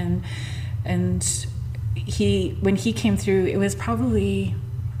found. And when he came through, it was probably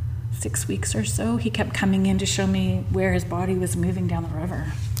 6 weeks or so, he kept coming in to show me where his body was moving down the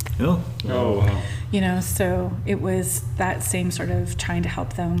river. Oh, wow. You know, so it was that same sort of trying to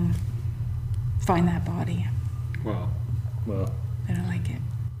help them find that body. Wow. Well, I don't like it.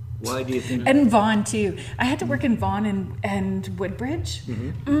 why do you think? And Vaughan too. I had to work in Vaughan and Woodbridge.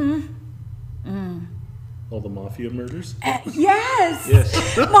 all the mafia murders. Yes.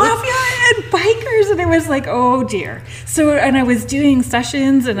 Mafia and bikers, and it was like, oh dear. So, and I was doing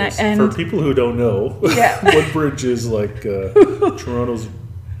sessions, and For people who don't know, Yeah. Woodbridge is like Toronto's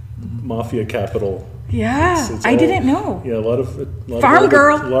mafia capital. yeah, It's I all- didn't know. Yeah, a lot of Farm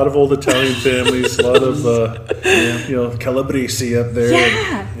girl. a lot of old Italian families, a lot of Calabrese up there.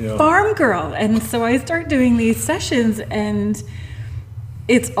 Yeah, and, you know, farm girl. And so I start doing these sessions, and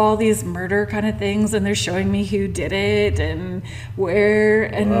it's all these murder kind of things, and they're showing me who did it and where.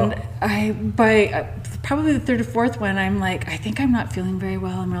 And Wow. by probably the third or fourth one, I'm like, I think I'm not feeling very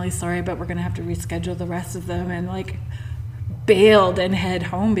well. I'm really sorry, but we're going to have to reschedule the rest of them. And like, bailed and head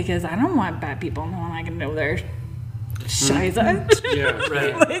home because I don't want bad people knowing I can know their shiza. Yeah,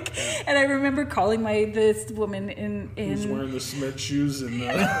 right. Like, and I remember calling this woman who's in wearing the cement shoes and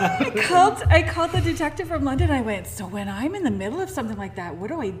I called the detective from London. I went, so when I'm in the middle of something like that, what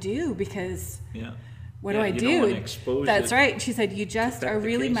do I do? Because Yeah. what Yeah, do I you do? don't wanna expose That's it. right. She said, you just Affect are the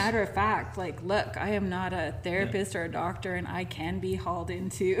really case. matter of fact. Like, look, I am not a therapist or a doctor, and I can be hauled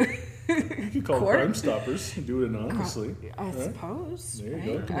into you can call court. Crime Stoppers and do it anonymously. I right? suppose. There you right?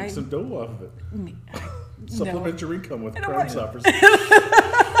 go. You can make some dough off of it. Supplement your income with don't Crime want- Stoppers.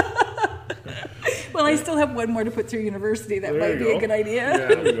 Well, I still have one more to put through university. That There might you be go. a good idea.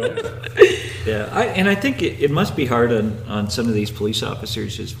 There you go. Yeah, I think it must be hard on some of these police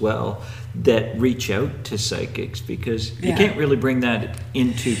officers as well that reach out to psychics, because you Yeah. can't really bring that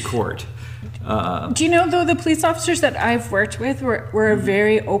into court. Do you know, though, the police officers that I've worked with were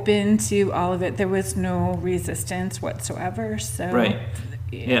very open to all of it. There was no resistance whatsoever. So Right.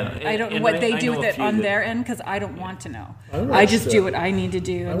 Yeah. I don't know And what they I do know with a it few on that- their end, because I don't want to know. I I watched, just do what I need to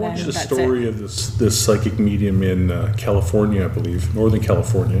do, I and then watched a that's story it. of this psychic medium in California, I believe, Northern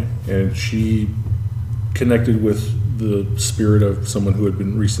California, and she connected with the spirit of someone who had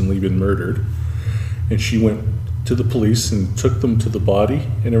recently been murdered, and she went to the police and took them to the body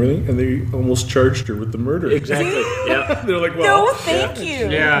and everything, and they almost charged her with the murder. Exactly. Yeah. They're like, well, No, thank you.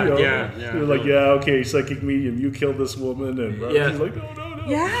 Yeah, you know, yeah. They're like, yeah, okay, psychic medium, you killed this woman, and Yeah. she's like, no.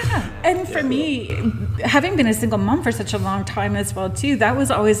 Yeah, and for me, having been a single mom for such a long time as well too, that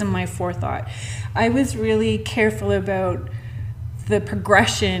was always in my forethought. I was really careful about the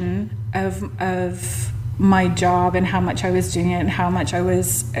progression of my job and how much I was doing it and how much I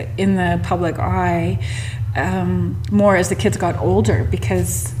was in the public eye, more as the kids got older,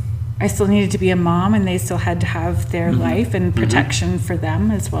 because I still needed to be a mom, and they still had to have their life and protection for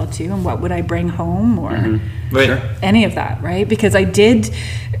them as well too. And what would I bring home, or Right. any of that, right? Because I did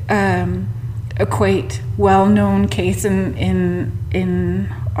equate well-known case in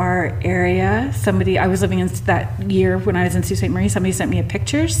our area. Somebody, I was living in that year when I was in Sault Ste. Marie, somebody sent me a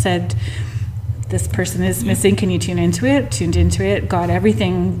picture, said, this person is missing, can you tune into it? Tuned into it, got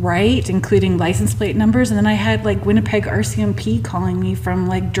everything right, including license plate numbers. And then I had like Winnipeg RCMP calling me from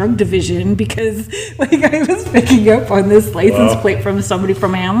like drug division, because like I was picking up on this license plate from somebody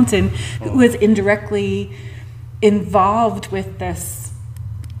from Hamilton who was indirectly involved with this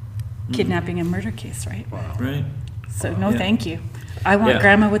kidnapping and murder case, right? Right. So no, Yeah. thank you. I want Yeah.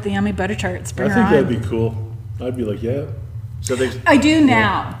 grandma with the yummy butter tarts. Bring I her think on. that'd be cool. I'd be like, yeah. So there's I do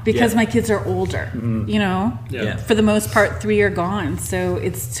now, because Yeah. my kids are older, you know? Yeah. For the most part, 3 are gone, so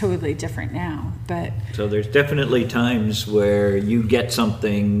it's totally different now. But there's definitely times where you get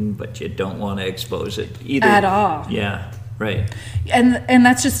something but you don't want to expose it either. At all. Yeah. Right. and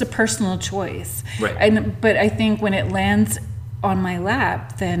that's just a personal choice. Right. But I think when it lands on my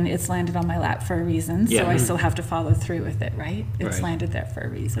lap, then it's landed on my lap for a reason. So Yeah. I still have to follow through with it, right? It's Right. landed there for a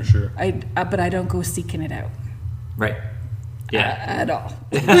reason. sure. But I don't go seeking it out Right. Yeah. at all.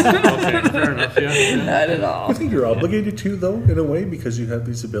 Okay, fair enough, yeah. Not at all. I think you're obligated to, though, in a way, because you have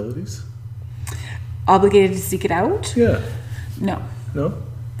these abilities. Obligated to seek it out? Yeah. No. No?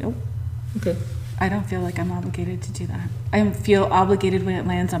 Nope. Okay. I don't feel like I'm obligated to do that. I feel obligated when it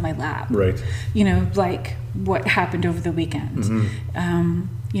lands on my lap. Right. You know, like what happened over the weekend.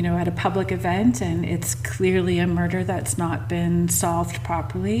 You know, at a public event, and it's clearly a murder that's not been solved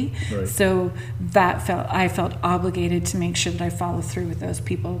properly. Right. So I felt obligated to make sure that I follow through with those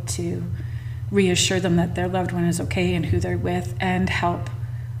people to reassure them that their loved one is okay and who they're with, and help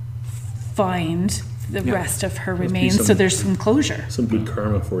find the rest of her remains so there's some closure. Some good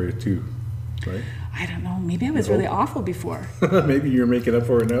karma for you too, right? I don't know. Maybe I was really awful before. Maybe you're making up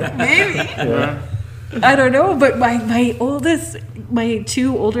for it now. Maybe. Yeah. I don't know, but my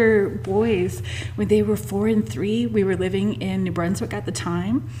two older boys, when they were 4 and 3, we were living in New Brunswick at the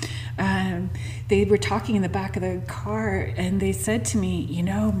time. They were talking in the back of the car, and they said to me, you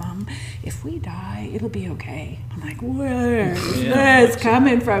know, Mom, if we die, it'll be okay. I'm like, where's this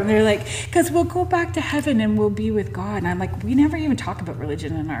coming from? They're like, because we'll go back to heaven and we'll be with God. And I'm like, we never even talk about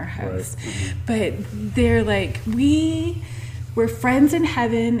religion in our house. Right. But they're like, we're friends in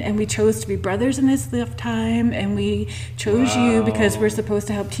heaven, and we chose to be brothers in this lifetime, and we chose you because we're supposed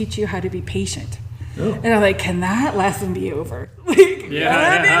to help teach you how to be patient. Oh. And I'm like, can that lesson be over?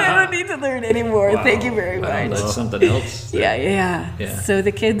 I don't need to learn anymore. Wow. Thank you very much. That's something else. Yeah. So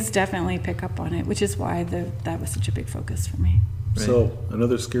the kids definitely pick up on it, which is why that was such a big focus for me. Right. So,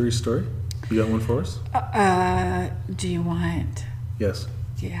 another scary story? You got one for us? Do you want? Yes.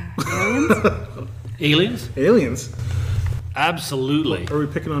 Yeah. Aliens? Aliens? Aliens? Absolutely. Are we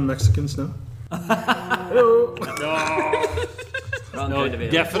picking on Mexicans now? No. No,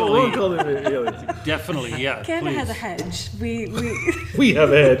 definitely. Definitely, yeah. Canada has a hedge. We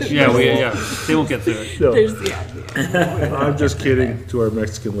have a hedge. Yeah, they won't get through it. No. I'm just kidding to our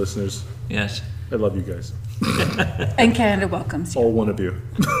Mexican listeners. Yes. I love you guys. And Canada welcomes you. All one of you.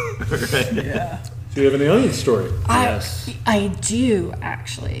 Right. Yeah. Do you have an alien story? Yes. I do,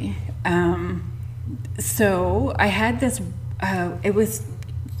 actually. So I had this,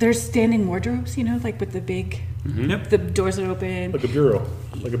 there's standing wardrobes, you know, like with the big, the doors are open. Like a bureau,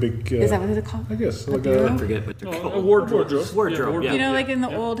 like a big... is that what they're called? I guess. A like bureau? I forget what they're called. A wardrobe. Wardrobe, yeah. You know, like in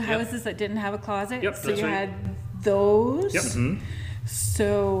the old houses that didn't have a closet? Yep, so that's you right. had those. Yep. Mm-hmm.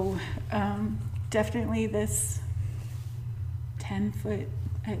 So definitely this 10-foot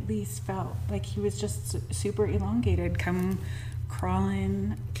at least felt like he was just super elongated, come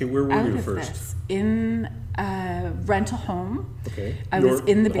crawling where were out you of first? this. In a rental home. Okay. I was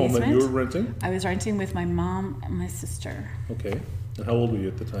in the home basement. that you were renting? I was renting with my mom and my sister. Okay. And how old were you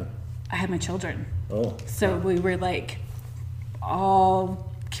at the time? I had my children. Oh. So we were like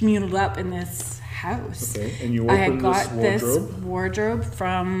all communal up in this house. Okay. And you I had opened got this this wardrobe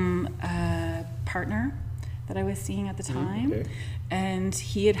from a partner that I was seeing at the time. Okay. And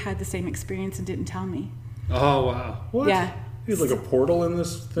he had the same experience and didn't tell me. Oh, wow. What? Yeah. He had like a portal in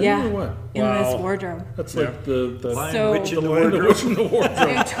this thing Yeah. or what? In Wow. this wardrobe. That's like the So- Witch in the Lion, the wardrobe. Witch, and the Wardrobe.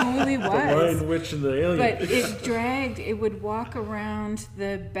 It totally The was. Lion, Witch, and the Alien. But it dragged, it would walk around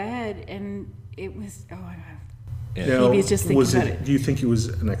the bed, and it was, oh my God. Now, Maybe he's just thinking was about it, it. do you think it was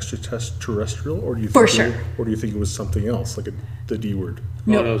an extraterrestrial, or do you think For it- sure. or do you think it was something else, like the D word?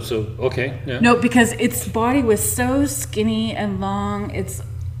 No. Oh, no, so, okay. Yeah. No, because its body was so skinny and long. Its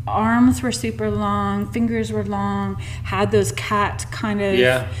arms were super long, fingers were long, had those cat kind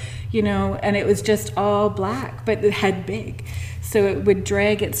of, you know, and it was just all black, but the head big. So it would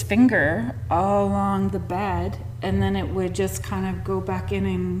drag its finger all along the bed, and then it would just kind of go back in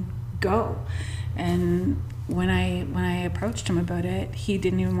and go. And when I approached him about it, he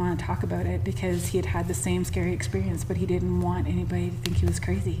didn't even want to talk about it because he had had the same scary experience, but he didn't want anybody to think he was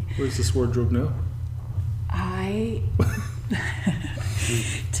crazy. Where's this wardrobe now? I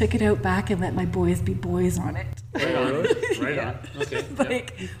took it out back and let my boys be boys on it. Right on. Right Yeah. on. Okay.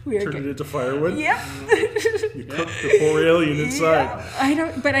 Like we were Turned it good. into firewood? Yep. You cooked the poor alien inside.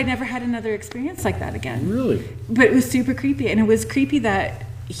 Yeah. But I never had another experience like that again. Really? But it was super creepy, and it was creepy that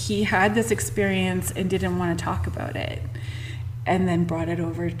he had this experience and didn't want to talk about it, and then brought it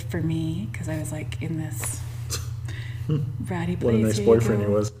over for me because I was like in this ratty place. What a nice Here you boyfriend go.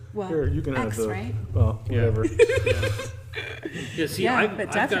 he was. Well, Here, you can have ex, the... right? Well, whatever. Yeah, see, Yeah, I've but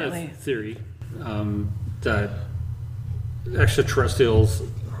got definitely. a theory that extraterrestrials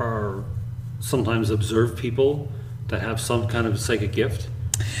are sometimes observe people that have some kind of psychic gift.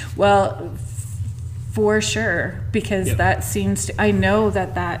 Well, for sure, because Yeah. that seems to, I know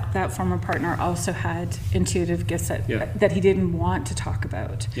that former partner also had intuitive gifts that he didn't want to talk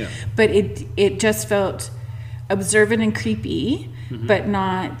about. Yeah. But it just felt observant and creepy, but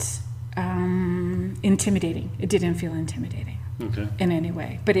not intimidating. It didn't feel intimidating Okay. in any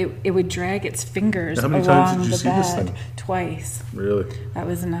way. But it would drag its fingers How many times along did you the see this bed thing? twice. Really? That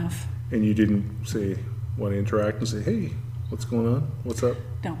was enough. And you didn't want to interact and say, hey, what's going on? What's up?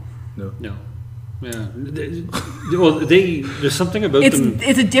 No. No. Yeah. Well, there's something about them.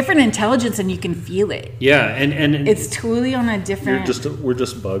 It's a different intelligence, and you can feel it. Yeah, and It's totally on a different. We're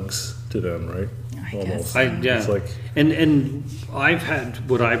just bugs to them, right? I guess. It's like, and I've had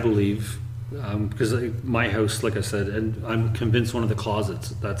what I believe, because my house, like I said, and I'm convinced one of the closets,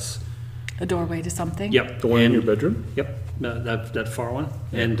 that's a doorway to something. Yep. the one in your bedroom? Yep, that far one.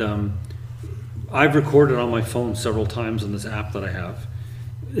 And I've recorded on my phone several times on this app that I have.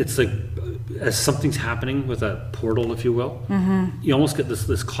 It's like, as something's happening with that portal, if you will, you almost get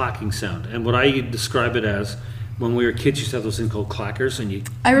this clacking sound. And what I describe it as, when we were kids, you used to have those things called clackers, and you...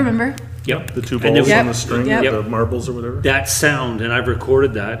 I remember. Yep. The two And balls then- on the string, the marbles or whatever? That sound, and I've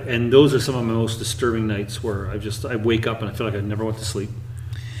recorded that, and those are some of my most disturbing nights where I wake up and I feel like I never went to sleep.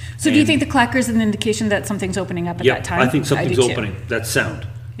 So do you think the clacker is an indication that something's opening up at that time? I think something's do too. opening. That sound.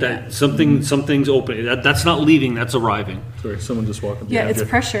 Yeah. That something's opening. That's not leaving, that's arriving. Sorry, someone just walking Yeah, behind it's you.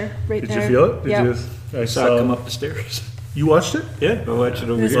 pressure right Did there. you feel it? Yep. I Saw it come up the stairs. You watched it? Yeah, I watched it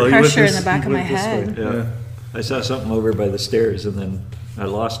over There's here. Well, you went pressure in this- the back you of my went this head. way. Yeah. I saw something over by the stairs, and then I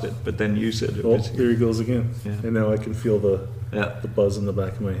lost it. But then you said it Oh, was there he goes again. Yeah. And now I can feel the Yeah. buzz in the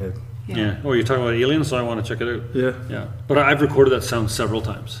back of my head. Yeah. Oh, you're talking about aliens, so I want to check it out. Yeah. Yeah. But I've recorded that sound several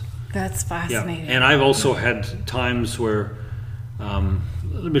times. That's Yeah. fascinating. And I've also had times where,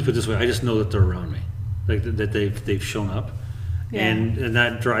 let me put it this way, I just know that they're around me, like that they've shown up, Yeah. and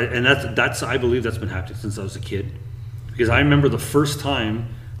that's I believe that's been happening since I was a kid, because I remember the first time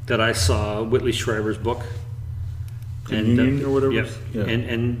that I saw Whitley Schreiber's book. Communion or whatever? Yeah. Yeah.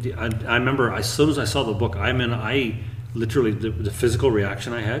 And I remember as soon as I saw the book, I literally the physical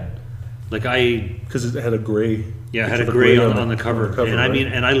reaction I had, like Because it had a gray. yeah, it had a picture of gray on the cover, and I right? mean,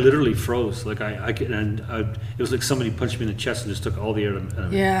 and I literally froze. Like it was like somebody punched me in the chest and just took all the air out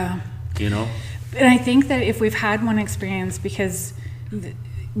of me. Yeah. You know? And I think that if we've had one experience, because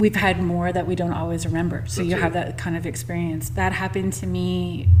we've had more that we don't always remember. So you have that kind of experience. That happened to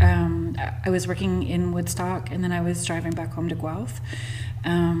me. I was working in Woodstock, and then I was driving back home to Guelph.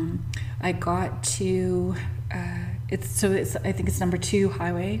 I got to, I think it's number 2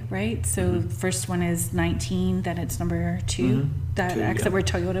 highway, right? So first one is 19, then it's number 2, that exit yeah. where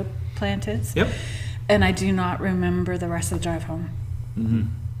Toyota plant is. Yep. And I do not remember the rest of the drive home.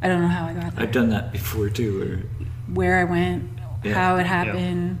 I don't know how I got there. I've done that before too. Where I went, Yeah. how it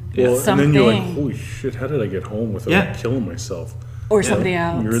happened, Well, something, and then you're like, holy shit, how did I get home without Yeah. killing myself? or somebody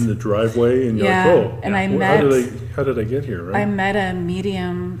else. You're in the driveway and you're Yeah, like, oh, and I well, met- how did I get here, right? I met a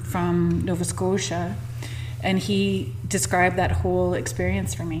medium from Nova Scotia, and he described that whole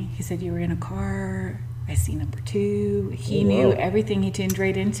experience for me. He said, you were in a car, I see number 2. He Oh, knew wow. everything, he tuned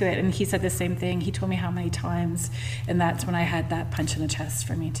right into it, and he said the same thing. He told me how many times, and that's when I had that punch in the chest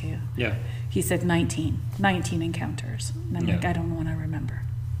for me too. Yeah. He said 19 encounters. And I'm like, Yeah. I don't want to remember.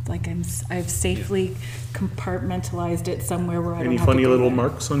 Like I've safely compartmentalized it somewhere where I don't Any have to funny go little there.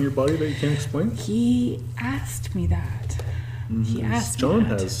 marks on your body that you can't explain? He asked me that. He asked me John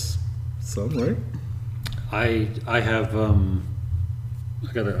that. has some, right? I have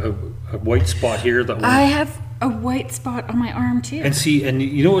I got a white spot here that I have a white spot on my arm too. and see, and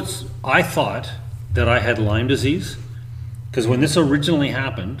you know what's, I thought that I had Lyme disease, because when this originally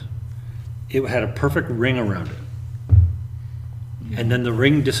happened, it had a perfect ring around it, and then the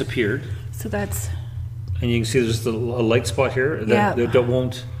ring disappeared, So that's and you can see there's just a light spot here Yeah. that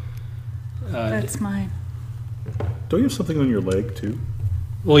won't. that's mine. Don't you have something on your leg too?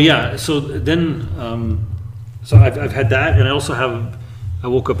 Well, yeah. So then, so I've had that, and I also have. I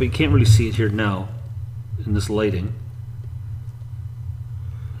woke up. You can't really see it here now, in this lighting.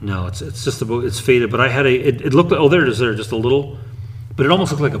 No, it's just about, it's faded. But I had it looked like, oh, there it is, there, just a little, but it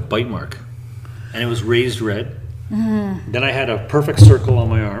almost looked like a bite mark, and it was raised red. Then I had a perfect circle on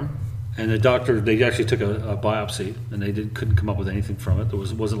my arm, and the doctor, they actually took a biopsy, and they couldn't come up with anything from it. There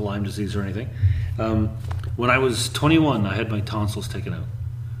wasn't Lyme disease or anything. When I was 21, I had my tonsils taken out,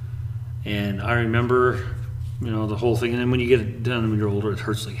 and I remember, the whole thing. And then when you get it done when you're older, it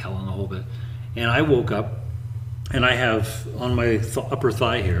hurts like hell in the whole bit. And I woke up, and I have on my upper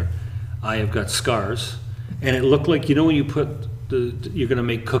thigh here, I have got scars, and it looked like, when you put you're gonna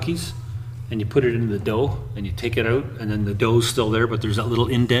make cookies, and you put it in the dough, and you take it out, and then the dough's still there, but there's that little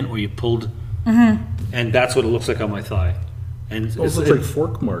indent where you pulled, and that's what it looks like on my thigh. And Oh, it looks like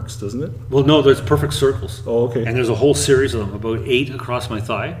fork marks, doesn't it? well, no, there's perfect circles. Oh, okay. And there's a whole series of them, about 8 across my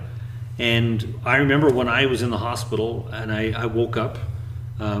thigh. And I remember when I was in the hospital and I woke up,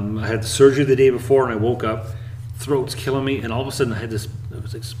 I had surgery the day before, and I woke up, throat's killing me, and all of a sudden I had this, it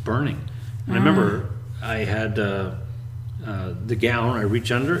was like burning. And I remember I had the gown, I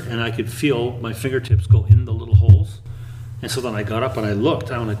reach under, and I could feel my fingertips go in the little holes. And so then I got up and I looked,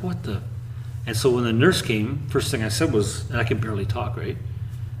 and I'm like, what the? And so when the nurse came, first thing I said was, and I can barely talk, right?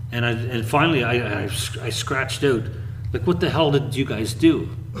 And finally I scratched out, like, what the hell did you guys do?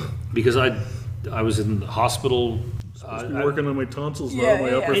 Because I was in the hospital. Working on my tonsils now,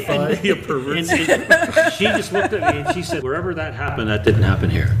 my upper thigh, you pervert. And she just looked at me and she said, wherever that happened, that didn't happen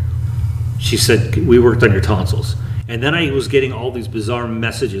here. She said, we worked on your tonsils. And then I was getting all these bizarre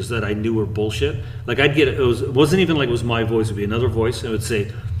messages that I knew were bullshit. Like I'd get, it wasn't even like it was my voice, it would be another voice, and it would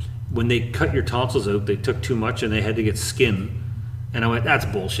say, when they cut your tonsils out, they took too much and they had to get skin. And I went, that's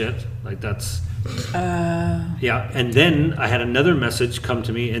bullshit. Like that's, yeah. And then I had another message come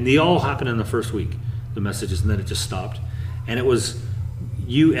to me, and they all happened in the first week, the messages, and then it just stopped. And it was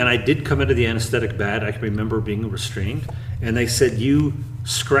you, and I did come into the anesthetic bad. I can remember being restrained. And they said, you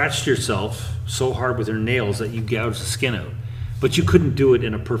scratched yourself so hard with your nails that you gouged the skin out. But you couldn't do it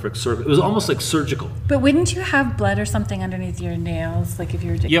in a perfect circle. It was almost like surgical. But wouldn't you have blood or something underneath your nails, like if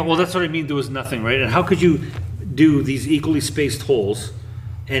you were... Yeah, well, that's what I mean. There was nothing, right? And how could you do these equally spaced holes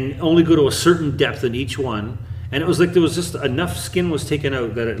and only go to a certain depth in each one? And it was like there was just enough skin was taken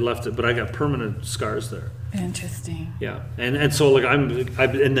out that it left it, but I got permanent scars there. Interesting. Yeah, and so like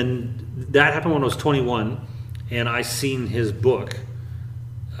and then that happened when I was 21, and I seen his book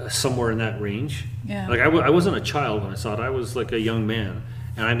somewhere in that range. Yeah. Like I wasn't a child when I saw it. I was like a young man,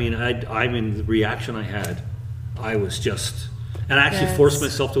 and I mean the reaction I had, I was just, and I actually forced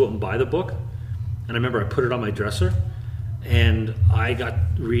myself to go out and buy the book, and I remember I put it on my dresser, and I got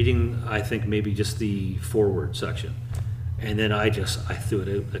reading, I think maybe just the foreword section, and then I threw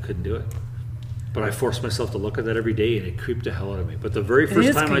it out. I couldn't do it. But I forced myself to look at that every day, and it creeped the hell out of me. But the very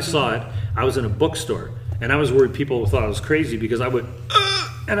first time I saw it, I was in a bookstore, and I was worried people thought I was crazy because I went,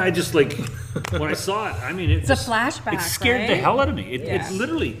 and I just like, when I saw it, I mean, it's a flashback. It scared the hell out of me. It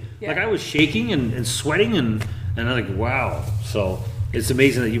literally, like I was shaking and sweating, and I'm like, wow. So it's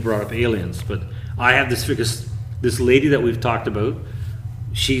amazing that you brought up aliens. But I have this, because this lady that we've talked about,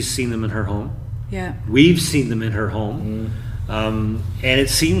 she's seen them in her home. Yeah. We've seen them in her home. And it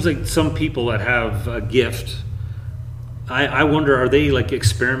seems like some people that have a gift, I wonder, are they like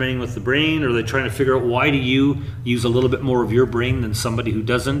experimenting with the brain? Or are they trying to figure out, why do you use a little bit more of your brain than somebody who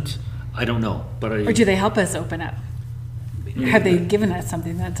doesn't? I don't know. But or do they help us open up? Have they given us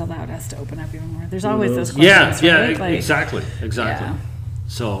something that's allowed us to open up even more? There's always those questions, right? Like, exactly. Yeah.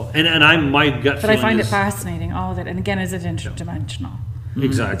 So, and my gut but feeling I find is, it fascinating, all of it. And again, is it interdimensional?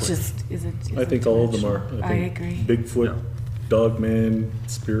 Exactly. It's just, is I think all of them are. I agree. Bigfoot, Dogman,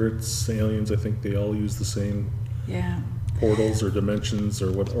 spirits, aliens, I think they all use the same portals or dimensions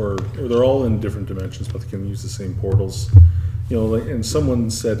or they're all in different dimensions, but they can use the same portals. You know, like, and someone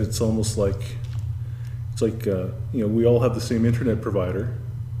said it's almost like, we all have the same internet provider,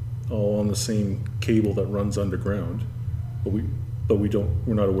 all on the same cable that runs underground, but we're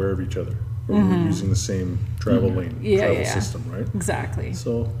not aware of each other. Or we're using the same travel system, right? Exactly.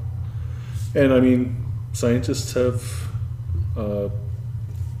 So, and I mean, scientists have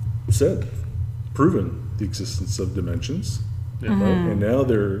proven the existence of dimensions, right? And now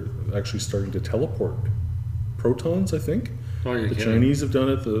they're actually starting to teleport protons, I think. Oh, you're the kidding. Chinese have done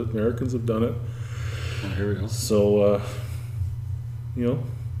it, the Americans have done it. Oh, here we go. So,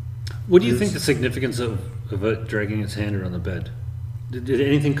 What do you think the significance of it dragging its hand around the bed? Did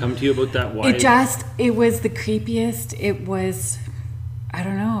anything come to you about that? Why? It was the creepiest. It was, I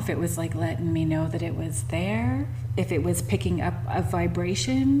don't know if it was like letting me know that it was there, if it was picking up a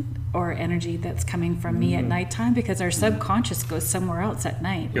vibration or energy that's coming from me at nighttime, because our subconscious goes somewhere else at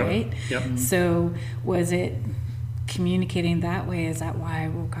night, right? Yep. So was it communicating that way? Is that why I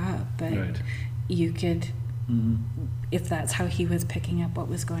woke up? But you could, if that's how he was picking up what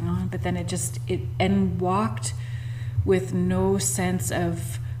was going on. But then and walked with no sense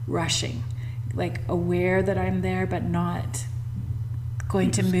of rushing, like aware that I'm there, but not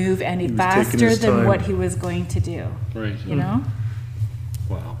going to move any faster than what he was going to do. Right. You know?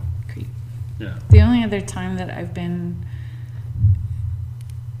 Wow. Creep. Yeah. The only other time that I've been,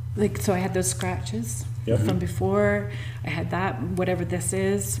 like, so I had those scratches from before. I had that, whatever this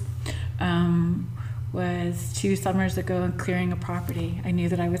is, was 2 summers ago in clearing a property. I knew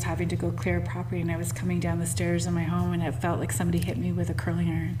that I was having to go clear a property, and I was coming down the stairs in my home, and it felt like somebody hit me with a curling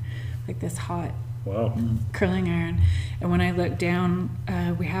iron, like this hot curling iron. And when I looked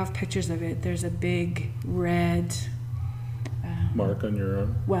down, we have pictures of it. There's a big red mark on your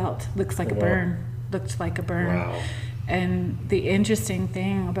arm. Welt. Looks like a burn. Looked like a burn. Wow. And the interesting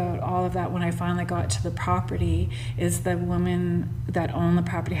thing about all of that, when I finally got to the property, is the woman that owned the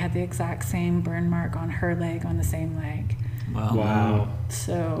property had the exact same burn mark on her leg, on the same leg. Wow.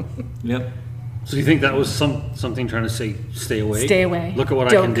 So Yep. So you think that was something trying to say, stay away? stay away. Look at what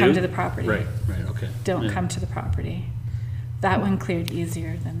I Don't can do. come to the property. Right, okay. Don't Yeah. come to the property. That one cleared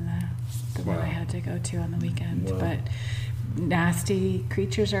easier than the one Wow. I had to go to on the weekend. Wow. But nasty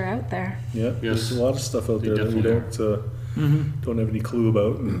creatures are out there. Yeah, there's a lot of stuff out They there that we definitely don't have any clue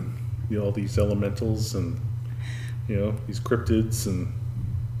about, and all these elementals and these cryptids, and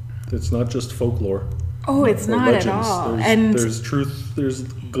it's not just folklore. Oh, it's or not legends. at all. There's truth. There's a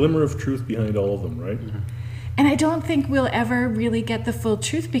glimmer of truth behind all of them, right? And I don't think we'll ever really get the full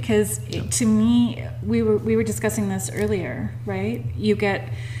truth because to me, we were discussing this earlier, right? You get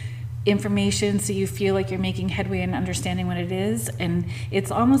information so you feel like you're making headway in understanding what it is, and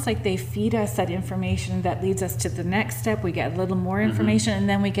it's almost like they feed us that information that leads us to the next step. We get a little more information and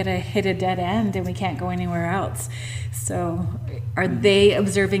then we get hit a dead end and we can't go anywhere else. So are they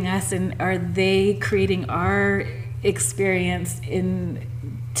observing us, and are they creating our experience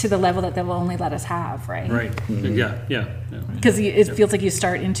to the level that they'll only let us have, right? Right, yeah. Because it feels like you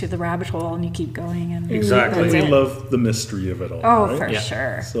start into the rabbit hole and you keep going, and Exactly. that's We it. love the mystery of it all. Oh, right? for Yeah.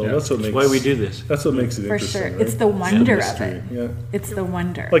 sure. So that's what makes Why we do this. That's what makes it For interesting. sure. Right? It's the wonder of mystery, it. Yeah. It's the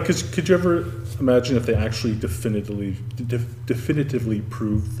wonder. Like, could you ever imagine if they actually definitively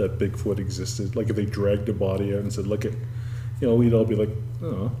proved that Bigfoot existed? Like, if they dragged a body out and said, "Look at," we'd all be like,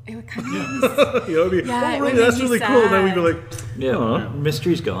 "Oh," It would kind of it'd be, Yeah, it "Oh, would really, that's make me really cool." And then we'd be sad. like, Yeah. "Aw,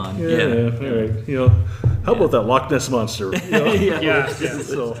 Mystery's gone. yeah, all right." How about that Loch Ness monster? Yeah.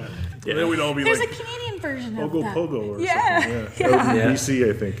 So, and then we'd all be There's a like, Canadian version of Pogo that. Pogo or Yeah. something. Out in Yeah. BC,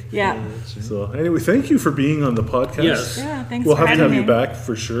 I think. Yeah. So anyway, thank you for being on the podcast. Yes. Yeah, thanks We'll for have to have having you me. back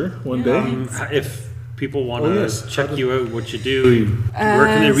for sure one day. If people want Oh, to yes. check you out, what you do, where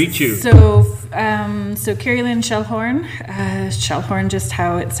can they reach you? So Carrie Lynn Shellhorn, Shellhorn, just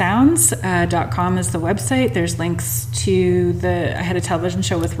how it sounds, .com is the website. There's links to I had a television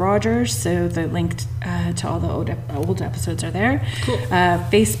show with Rogers, so the link to all the old episodes are there. Cool.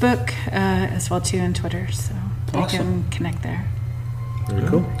 Facebook as well too, and Twitter, so they Awesome. can connect there. Very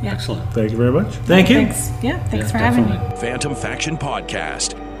cool. Yeah. Excellent. Thank you very much. Thank you. Thanks. Yeah, thanks for having me. Definitely. Phantom Faction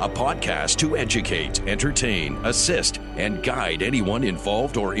Podcast, a podcast to educate, entertain, assist, and guide anyone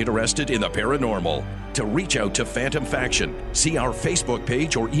involved or interested in the paranormal. To reach out to Phantom Faction, see our Facebook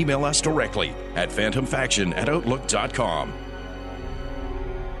page or email us directly at phantomfaction@outlook.com.